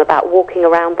talk to them about walking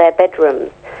around their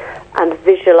bedrooms and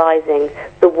visualizing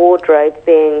the wardrobe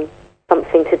being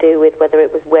something to do with whether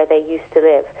it was where they used to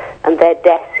live, and their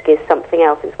desk is something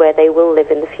else, it's where they will live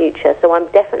in the future. So I'm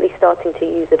definitely starting to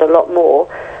use it a lot more.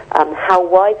 How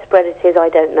widespread it is, I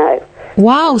don't know.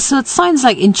 Wow, so it sounds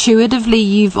like intuitively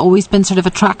you've always been sort of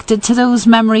attracted to those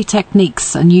memory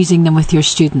techniques and using them with your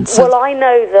students. Well, I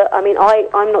know that,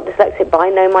 I'm not dyslexic, but I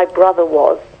know my brother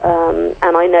was,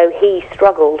 and I know he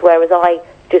struggled, whereas I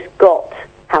just got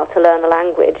how to learn a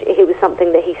language. It was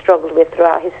something that he struggled with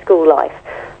throughout his school life.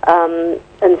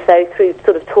 And so through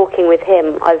sort of talking with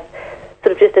him, I've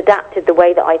sort of just adapted the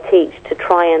way that I teach to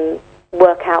try and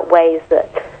work out ways that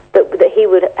he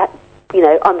would,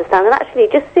 understand. And actually,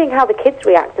 just seeing how the kids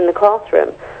react in the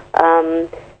classroom.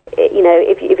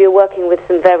 If you're working with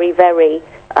some very, very,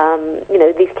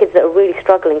 these kids that are really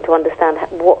struggling to understand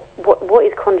what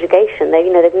is conjugation.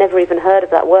 They've never even heard of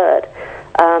that word.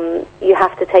 You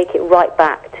have to take it right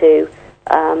back to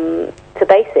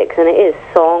basics, and it is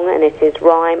song and it is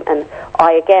rhyme. And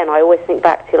I always think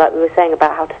back to, like we were saying,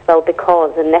 about how to spell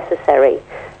because and necessary.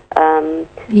 And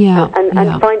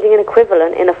finding an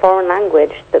equivalent in a foreign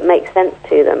language that makes sense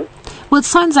to them. Well, it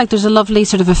sounds like there's a lovely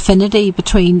sort of affinity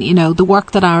between, the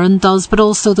work that Aaron does, but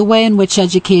also the way in which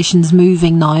education's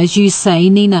moving now. As you say,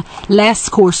 Nina, less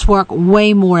coursework,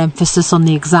 way more emphasis on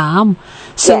the exam.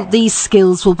 So these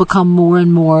skills will become more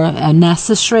and more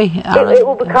necessary. It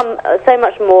will become so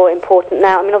much more important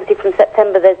now. Obviously from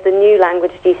September there's the new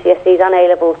language GCSEs and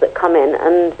A-levels that come in,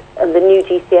 and the new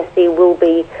GCSE will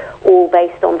be all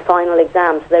based on final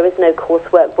exams. So there is no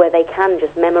coursework where they can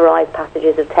just memorise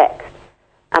passages of text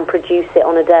and produce it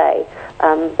on a day.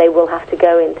 They will have to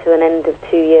go into an end of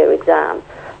 2-year exam.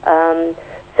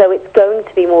 So it's going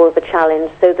to be more of a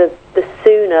challenge. So the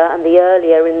sooner and the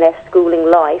earlier in their schooling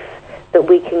life that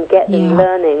we can get them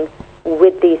learning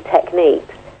with these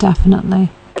techniques, definitely,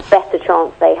 the better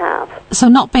chance they have. So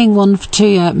not being one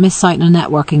to miss out on a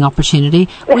networking opportunity,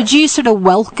 would you sort of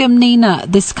welcome, Nina,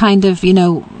 this kind of,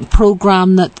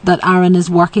 programme that Aaron is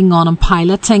working on and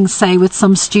piloting, say, with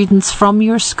some students from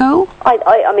your school?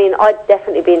 I'd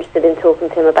definitely be interested in talking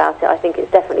to him about it. I think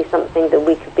it's definitely something that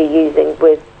we could be using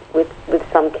with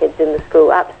some kids in the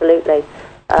school, absolutely.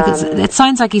 Because it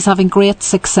sounds like he's having great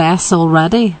success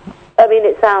already.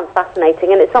 It sounds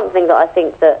fascinating, and it's something that I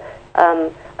think that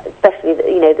especially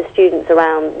the students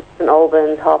around St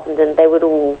Albans, Harpenden, they would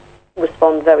all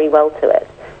respond very well to it.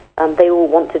 They all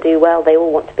want to do well. They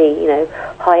all want to be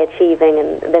high achieving,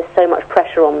 and there's so much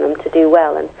pressure on them to do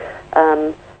well. And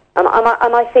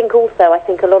I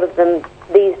think a lot of them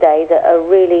these days are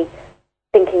really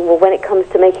thinking, well, when it comes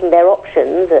to making their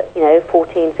options at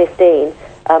 14, 15,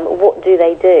 what do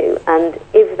they do? And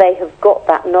if they have got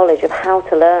that knowledge of how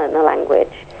to learn a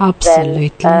language, absolutely,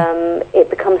 then it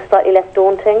becomes slightly less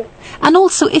daunting. And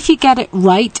also, if you get it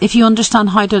right, if you understand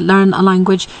how to learn a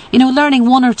language, learning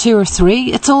 1 or 2 or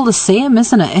 3, it's all the same,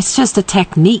 isn't it? It's just a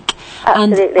technique.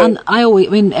 Absolutely. And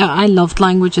I loved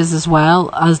languages as well,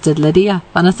 as did Lydia.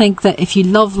 And I think that if you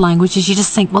love languages, you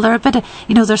just think, well, they're a bit of,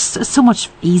 they're so much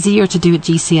easier to do at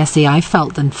GCSE, I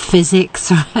felt, than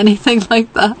physics or anything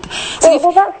like that.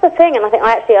 Well, that's the thing. And I think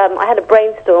I had a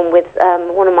brainstorm with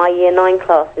one of my Year 9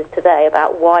 classes today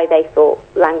about why they thought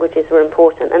languages were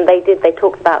important. And they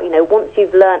talked about, once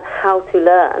you've learned how to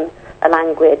learn a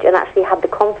language and actually had the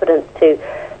confidence to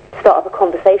start up a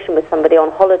conversation with somebody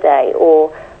on holiday,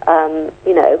 or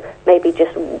maybe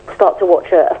just start to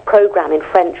watch a program in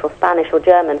French or Spanish or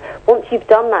German. Once you've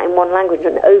done that in one language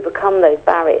and overcome those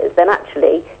barriers, then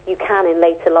actually you can, in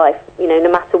later life,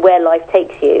 no matter where life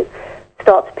takes you,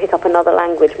 start to pick up another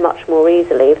language much more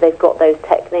easily if they've got those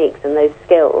techniques and those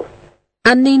skills.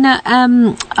 And Nina,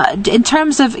 in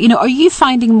terms of, are you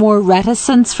finding more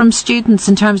reticence from students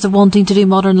in terms of wanting to do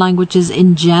modern languages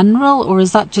in general, or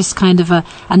is that just kind of a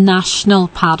national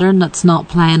pattern that's not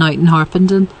playing out in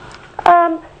Harpenden?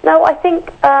 No, I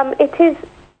think it is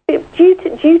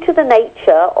due to the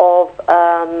nature of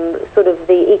sort of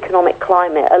the economic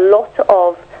climate. A lot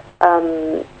of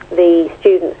the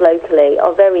students locally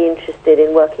are very interested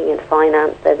in working in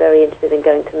finance. They're very interested in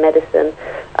going to medicine.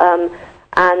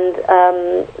 And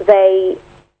they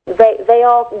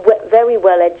are very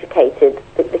well educated,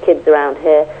 the kids around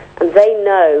here, and they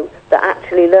know that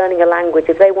actually learning a language,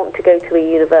 if they want to go to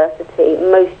a university,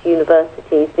 most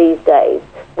universities these days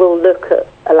will look at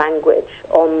a language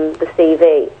on the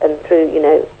CV and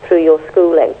through your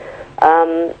schooling,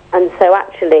 and so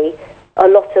actually a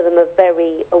lot of them are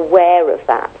very aware of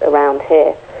that around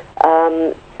here.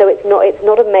 So it's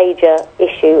not a major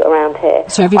issue around here.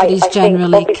 So everybody's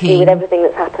generally think, obviously, keen. With everything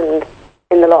that's happened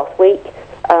in the last week,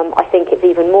 I think it's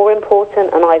even more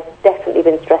important, and I've definitely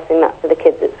been stressing that to the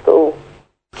kids at school.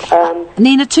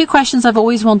 Nina, 2 questions I've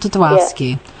always wanted to ask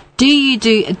you. Do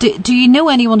you know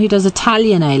anyone who does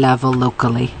Italian A-level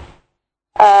locally?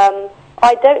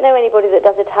 I don't know anybody that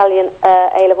does Italian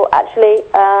A-level. Actually,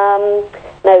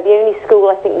 No, the only school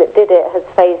I think that did it has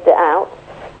phased it out.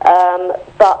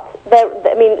 But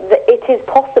it is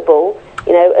possible.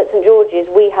 You know, at St George's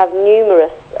we have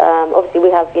numerous. Obviously,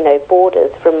 we have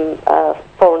borders from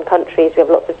foreign countries. We have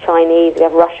lots of Chinese. We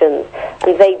have Russians,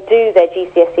 and they do their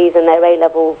GCSEs and their A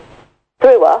levels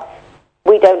through us.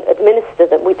 We don't administer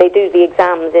them. They do the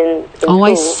exams in school.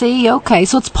 I see. Okay,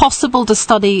 so it's possible to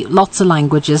study lots of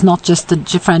languages, not just the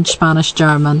French, Spanish,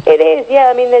 German. It is,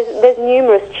 yeah. I mean, there's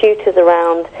numerous tutors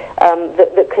around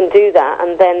that can do that,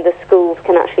 and then the schools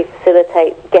can actually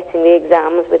facilitate getting the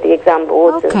exams with the exam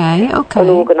boards and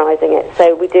organising it.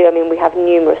 So we do. I mean, we have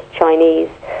numerous Chinese,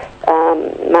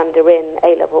 Mandarin,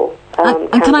 A-level.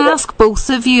 And can I ask both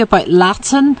of you about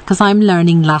Latin? Because I'm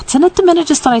learning Latin at the minute.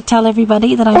 Just thought I'd tell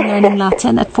everybody that I'm learning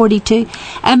Latin at 42.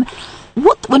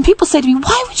 When people say to me,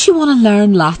 why would you want to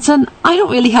learn Latin? I don't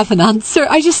really have an answer.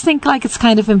 I just think like it's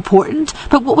kind of important.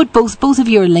 But what would both of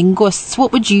you are linguists,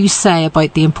 what would you say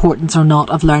about the importance or not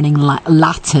of learning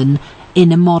Latin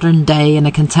in a modern day, in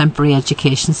a contemporary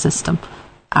education system?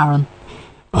 Aaron?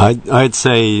 I'd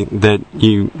say that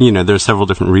there are several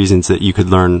different reasons that you could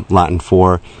learn Latin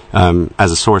for, as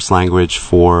a source language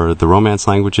for the Romance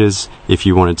languages, if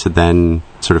you wanted to then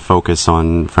sort of focus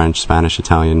on French, Spanish,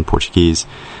 Italian, Portuguese.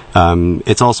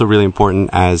 It's also really important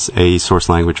as a source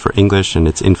language for English and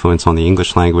its influence on the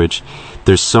English language.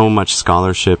 There's so much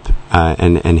scholarship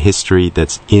and history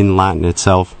that's in Latin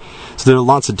itself. So there are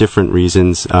lots of different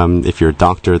reasons. If you're a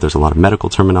doctor, there's a lot of medical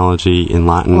terminology in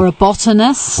Latin. Or a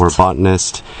botanist.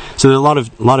 So there are a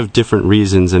lot of different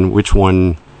reasons, and which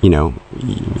one,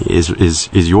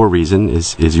 is your reason,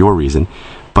 is your reason.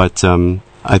 But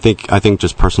I think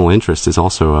just personal interest is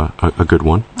also a good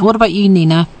one. What about you,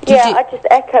 Nina? I just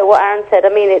echo what Aaron said. I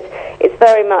mean, it's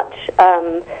very much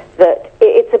that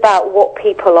it's about what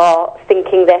people are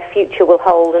thinking their future will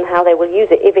hold and how they will use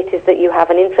it. If it is that you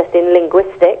have an interest in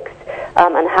linguistics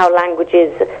and how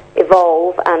languages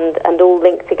evolve and all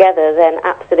link together, then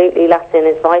absolutely Latin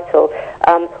is vital.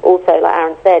 Also, like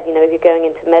Aaron said, if you're going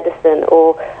into medicine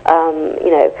or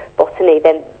botany,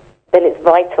 then it's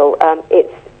vital.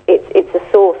 It's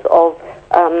a source of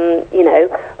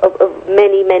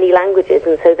many languages,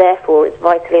 and so therefore it's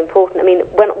vitally important. I mean,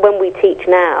 when we teach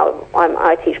now,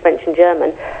 I teach French and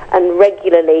German, and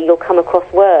regularly you'll come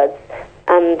across words,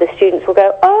 and the students will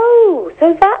go, oh,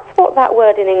 so that's what that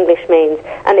word in English means,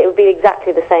 and it would be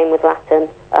exactly the same with Latin,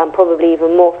 probably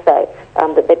even more so,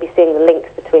 that they'd be seeing the links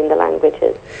between the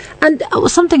languages. And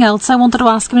something else I wanted to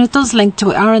ask, I mean, it does link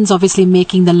to it. Aaron's obviously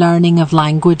making the learning of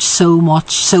language so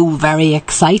very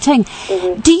exciting.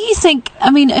 Mm-hmm. Do you think,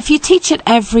 I mean, if you teach it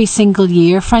every single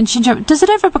year, French and German, does it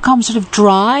ever become sort of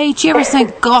dry? Do you ever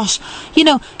think, gosh,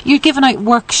 you're giving out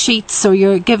worksheets, or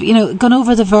you're going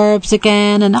over the verbs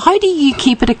again, and how do you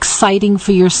keep it exciting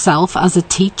for yourself as a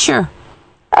teacher?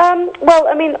 Well,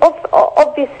 I mean,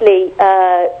 obviously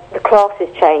the classes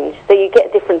change, so you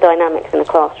get different dynamics in a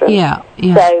classroom. Yeah.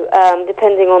 So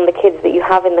depending on the kids that you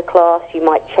have in the class, you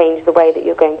might change the way that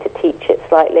you're going to teach it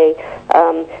slightly.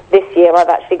 This year I've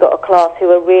actually got a class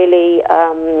who are really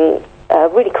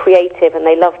creative, and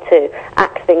they love to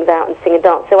act things out and sing and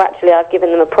dance. So actually I've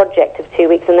given them a project of 2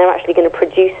 weeks, and they're actually going to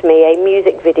produce me a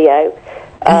music video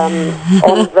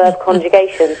on verb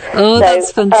conjugation. Oh, so,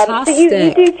 that's fantastic. So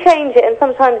you do change it, and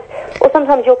sometimes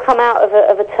you'll come out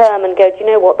of a term and go, do you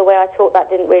know what, the way I taught that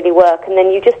didn't really work, and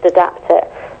then you just adapt it.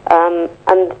 And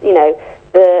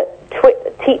the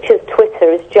teachers'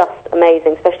 Twitter is just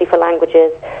amazing, especially for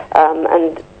languages,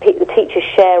 and the teachers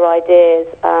share ideas.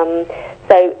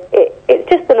 So it's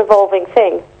just an evolving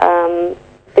thing.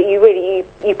 But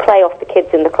you play off the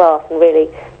kids in the class and really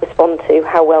respond to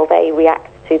how well they react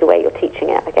to the way you're teaching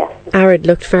it, I guess. Aaron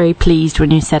looked very pleased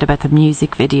when you said about the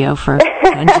music video for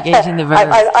conjugating the verbs.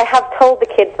 I have told the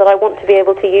kids that I want to be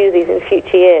able to use these in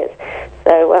future years.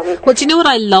 So, well, do you know what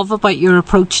I love about your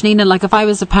approach, Nina? Like, if I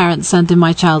was a parent sending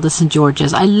my child to St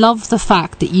George's, I love the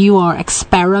fact that you are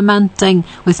experimenting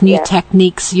with new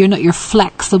techniques. You're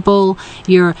flexible.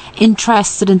 You're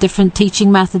interested in different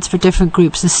teaching methods for different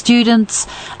groups of students,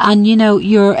 and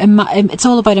it's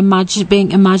all about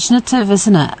being imaginative,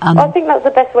 isn't it? I think that's the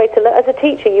best way to learn. As a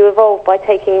teacher, you evolve by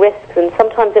taking risks, and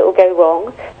sometimes it will go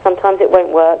wrong, sometimes it won't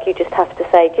work. You just have to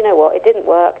say, do you know what, it didn't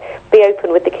work. Be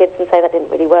open with the kids and say, that didn't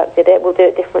really work, did it? We'll do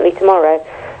it differently tomorrow.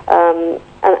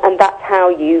 And that's how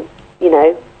you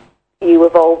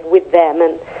evolve with them,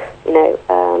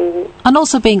 and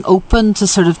also being open to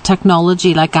sort of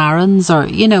technology like Aaron's, or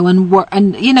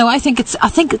I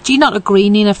think do you not agree,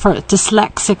 Nina, for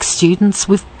dyslexic students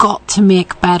we've got to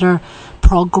make better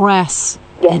progress?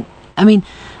 Yeah. I mean,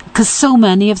 because so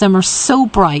many of them are so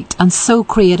bright and so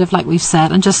creative, like we've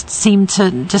said, and just seem to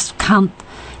just can't,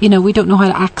 we don't know how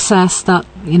to access that,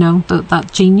 that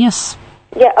genius.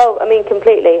 Yeah,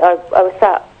 completely. I was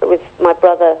sat with my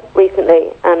brother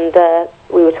recently, and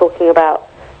we were talking about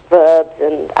verbs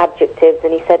and adjectives,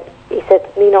 and he said,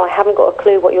 I haven't got a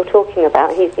clue what you're talking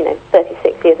about. He's,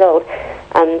 36 years old,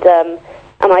 and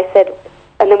I said,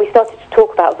 and then we started to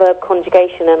talk about verb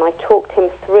conjugation, and I talked him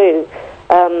through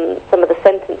some of the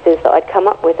sentences that I'd come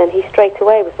up with, and he straight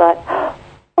away was like,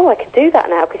 oh, I could do that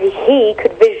now, because he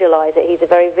could visualise it. He's a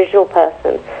very visual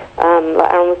person,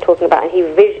 like Aaron was talking about, and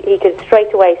he could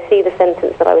straight away see the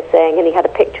sentence that I was saying, and he had a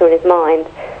picture in his mind,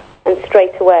 and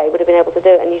straight away would have been able to do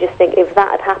it. And you just think, if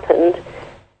that had happened,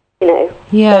 30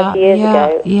 years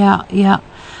ago. Yeah.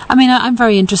 I mean, I'm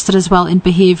very interested as well in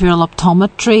behavioural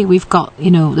optometry. We've got,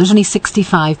 there's only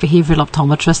 65 behavioural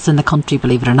optometrists in the country,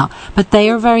 believe it or not. But they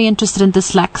are very interested in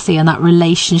dyslexia and that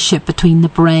relationship between the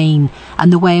brain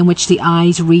and the way in which the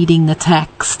eye's reading the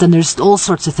text. And there's all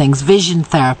sorts of things, vision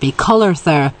therapy, colour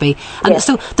therapy. And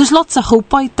so there's lots of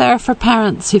hope out there for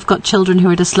parents who've got children who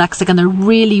are dyslexic and they're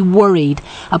really worried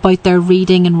about their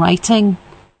reading and writing.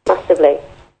 Massively.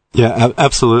 Yeah,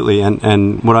 absolutely.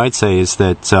 And what I'd say is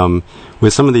that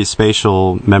with some of these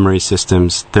spatial memory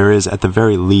systems, there is at the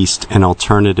very least an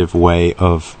alternative way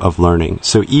of learning.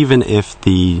 So even if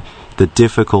the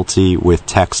difficulty with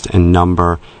text and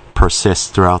number persists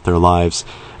throughout their lives,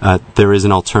 there is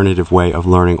an alternative way of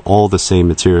learning all the same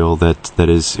material that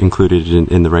is included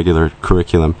in the regular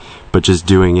curriculum, but just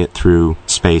doing it through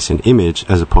space and image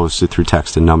as opposed to through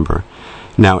text and number.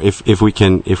 Now, if we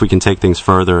can take things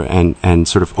further and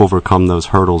sort of overcome those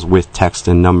hurdles with text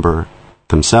and number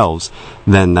themselves,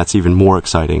 then that's even more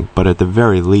exciting. But at the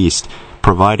very least,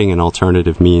 providing an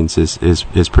alternative means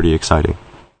is pretty exciting.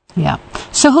 Yeah.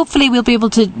 So hopefully we'll be able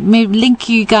to maybe link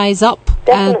you guys up.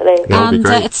 Definitely. That would be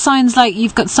great. It sounds like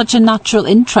you've got such a natural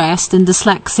interest in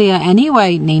dyslexia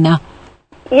anyway, Nina.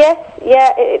 Yes,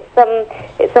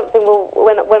 it's something. Well,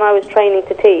 when I was training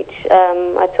to teach,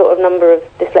 I taught a number of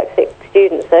dyslexic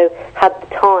students, so had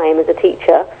the time as a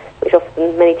teacher, which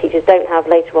often many teachers don't have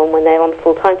later on when they're on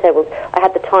full timetables. I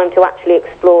had the time to actually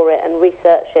explore it and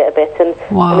research it a bit and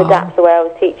adapt the way I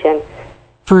was teaching.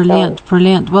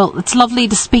 Brilliant. Well, it's lovely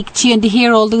to speak to you and to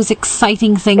hear all those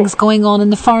exciting things going on in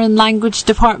the foreign language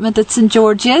department at St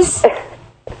George's.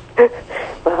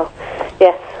 Well,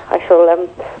 yes, I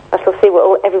shall see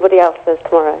what everybody else says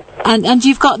tomorrow. And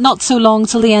you've got not so long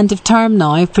till the end of term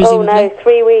now, presumably. Oh no,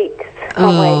 3 weeks.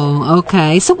 Can't wait.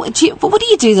 Okay. So what do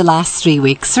you do the last 3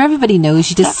 weeks? So everybody knows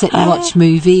you just sit and watch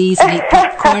movies and eat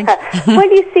popcorn.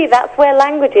 Well, you see, that's where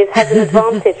languages has an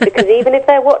advantage, because even if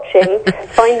they're watching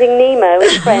Finding Nemo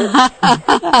in French,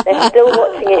 they're still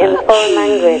watching it in the foreign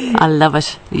language. I love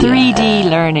it. 3D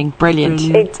learning.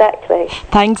 Brilliant. Exactly.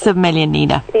 Thanks a million,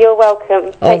 Nina. You're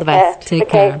welcome. All the best. Take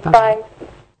care. Bye.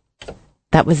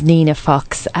 That was Nina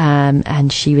Fox,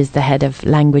 and she was the head of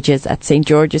languages at St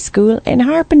George's School in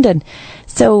Harpenden.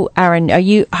 So, Aaron, are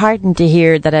you heartened to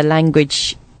hear that a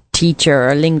language teacher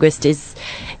or linguist is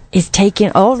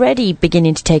already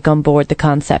beginning to take on board the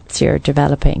concepts you're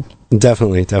developing?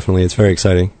 Definitely. It's very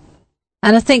exciting.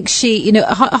 And I think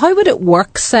how would it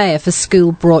work, say, if a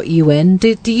school brought you in?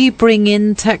 Do you bring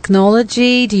in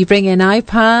technology? Do you bring in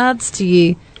iPads? Do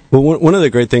you... Well, one of the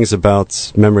great things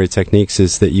about memory techniques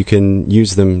is that you can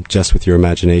use them just with your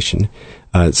imagination.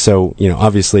 So,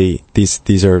 obviously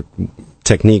these are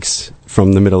techniques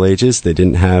from the Middle Ages. They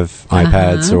didn't have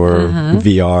iPads or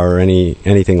VR or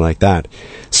anything like that.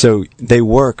 So they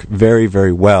work very,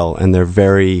 very well, and they're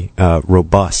very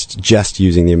robust just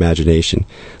using the imagination.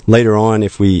 Later on,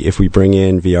 if we bring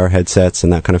in VR headsets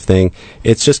and that kind of thing,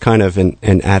 it's just kind of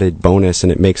an added bonus,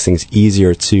 and it makes things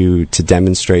easier to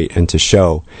demonstrate and to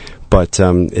show. But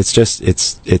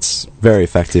it's very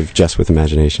effective just with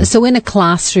imagination. So in a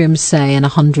classroom, say, in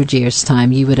 100 years'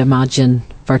 time, you would imagine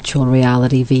virtual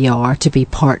reality, VR, to be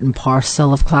part and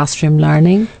parcel of classroom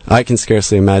learning? I can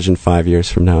scarcely imagine 5 years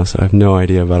from now, so I have no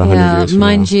idea about 100 years from now.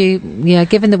 Mind you,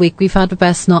 given the week we've had, we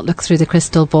best not look through the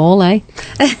crystal ball, eh?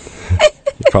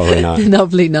 Probably not.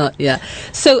 Probably not, yeah.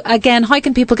 So, again, how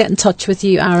can people get in touch with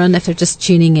you, Aaron, if they're just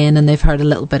tuning in and they've heard a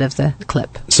little bit of the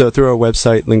clip? So, through our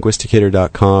website,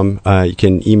 linguisticator.com, you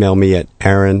can email me at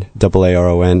Aaron,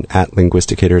 AARON, at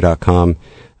linguisticator.com.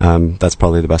 That's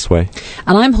probably the best way.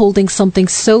 And I'm holding something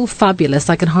so fabulous,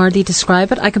 I can hardly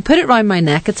describe it. I can put it around my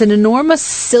neck. It's an enormous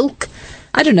silk,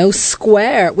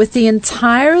 square with the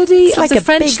entirety of the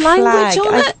French language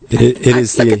on it. It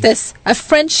is. Look at this. A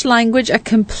French language, a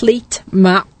complete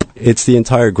map. it's the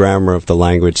entire grammar of the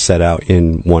language set out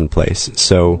in one place.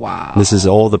 So this is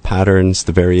all the patterns,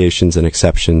 the variations and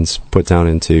exceptions put down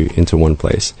into one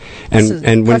place.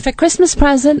 And perfect Christmas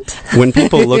present. When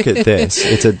people look at this,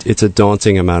 it's a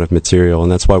daunting amount of material,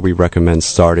 and that's why we recommend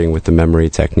starting with the memory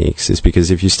techniques, is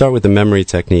because if you start with the memory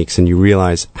techniques and you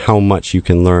realize how much you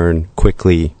can learn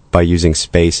quickly by using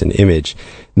space and image,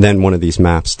 then one of these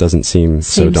maps doesn't seem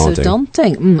so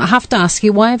daunting. I have to ask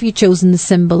you, why have you chosen the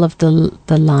symbol of the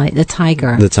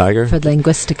tiger? The tiger? For the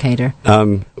Linguisticator.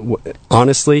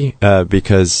 Honestly,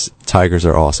 because tigers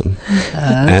are awesome.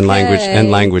 And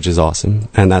language is awesome.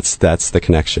 And that's the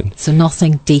connection. So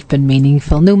nothing deep and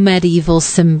meaningful. No medieval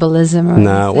symbolism or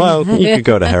anything. Well, you could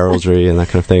go to heraldry and that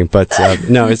kind of thing. But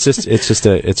no, it's just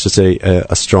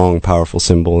a strong, powerful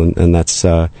symbol, and that's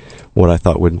what I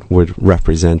thought would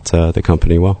represent the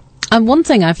company well. And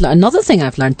another thing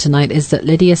I've learned tonight is that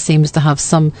Lydia seems to have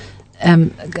some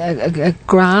a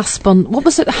grasp on, what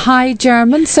was it, High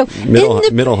German? So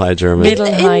Middle High German.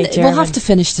 High German. We'll have to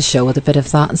finish the show with a bit of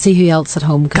that and see who else at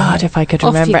home can. God, if I could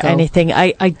remember anything.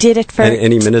 I did it for...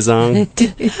 Any Minnesang?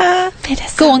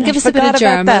 Go on, give us a bit of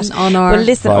German on our... Well,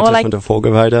 listen, Walter von der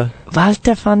Vogelweide.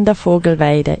 Walter von der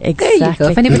Vogelweide, exactly. There you go.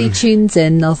 If anybody tunes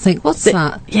in, they'll think, what's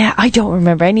that? Yeah, I don't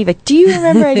remember any of it. Do you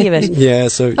remember any of it? Yeah,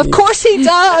 so... Of course he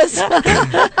does!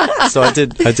 So I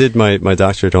did my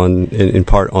doctorate in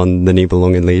part on the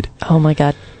Nibelungenlied. Oh my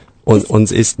God. Und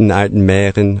uns ist in alten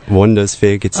Meeren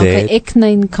wundersviel gezählt.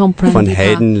 Von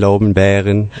Helden,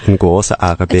 Lobenbären und großer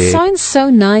Arabe. It sounds so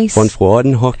nice. Von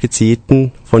Freuden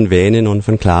hochgeziehten, von Wähnen und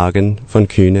von Klagen, von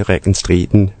kühne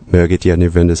Reckenstrieten, möget ihr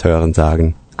nie Wündes hören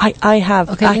sagen. I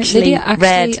have actually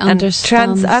read and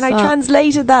I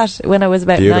translated that when I was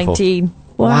about 19.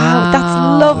 Wow,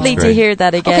 that's lovely to hear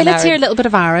that again. Okay, let's hear a little bit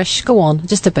of Irish. Go on,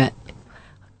 just a bit.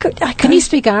 Can you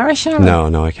speak Irish, Aaron?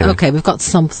 No, I can't. Okay, we've got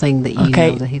something that you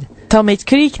know that he'd... Tommy,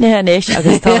 críoch na hanis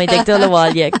agus Tommy dig dul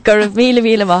bháile gur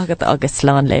míle mágad agus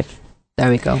slán live. There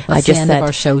we go. That's the end of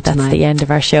our show tonight. That's the end of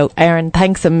our show. Aaron,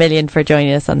 thanks a million for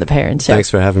joining us on the Parent Show.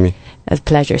 Thanks for having me. It's a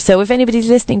pleasure. So if anybody's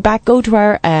listening back, go to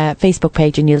our Facebook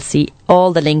page and you'll see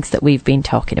all the links that we've been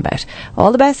talking about.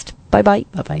 All the best. Bye-bye.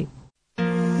 Bye-bye.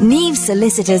 Neves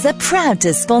Solicitors are proud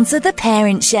to sponsor the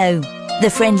Parent Show. The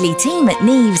friendly team at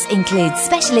Neves includes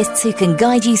specialists who can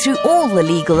guide you through all the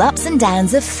legal ups and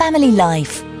downs of family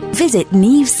life. Visit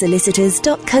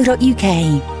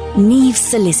nevesolicitors.co.uk. Neves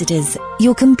Solicitors,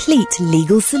 your complete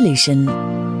legal solution.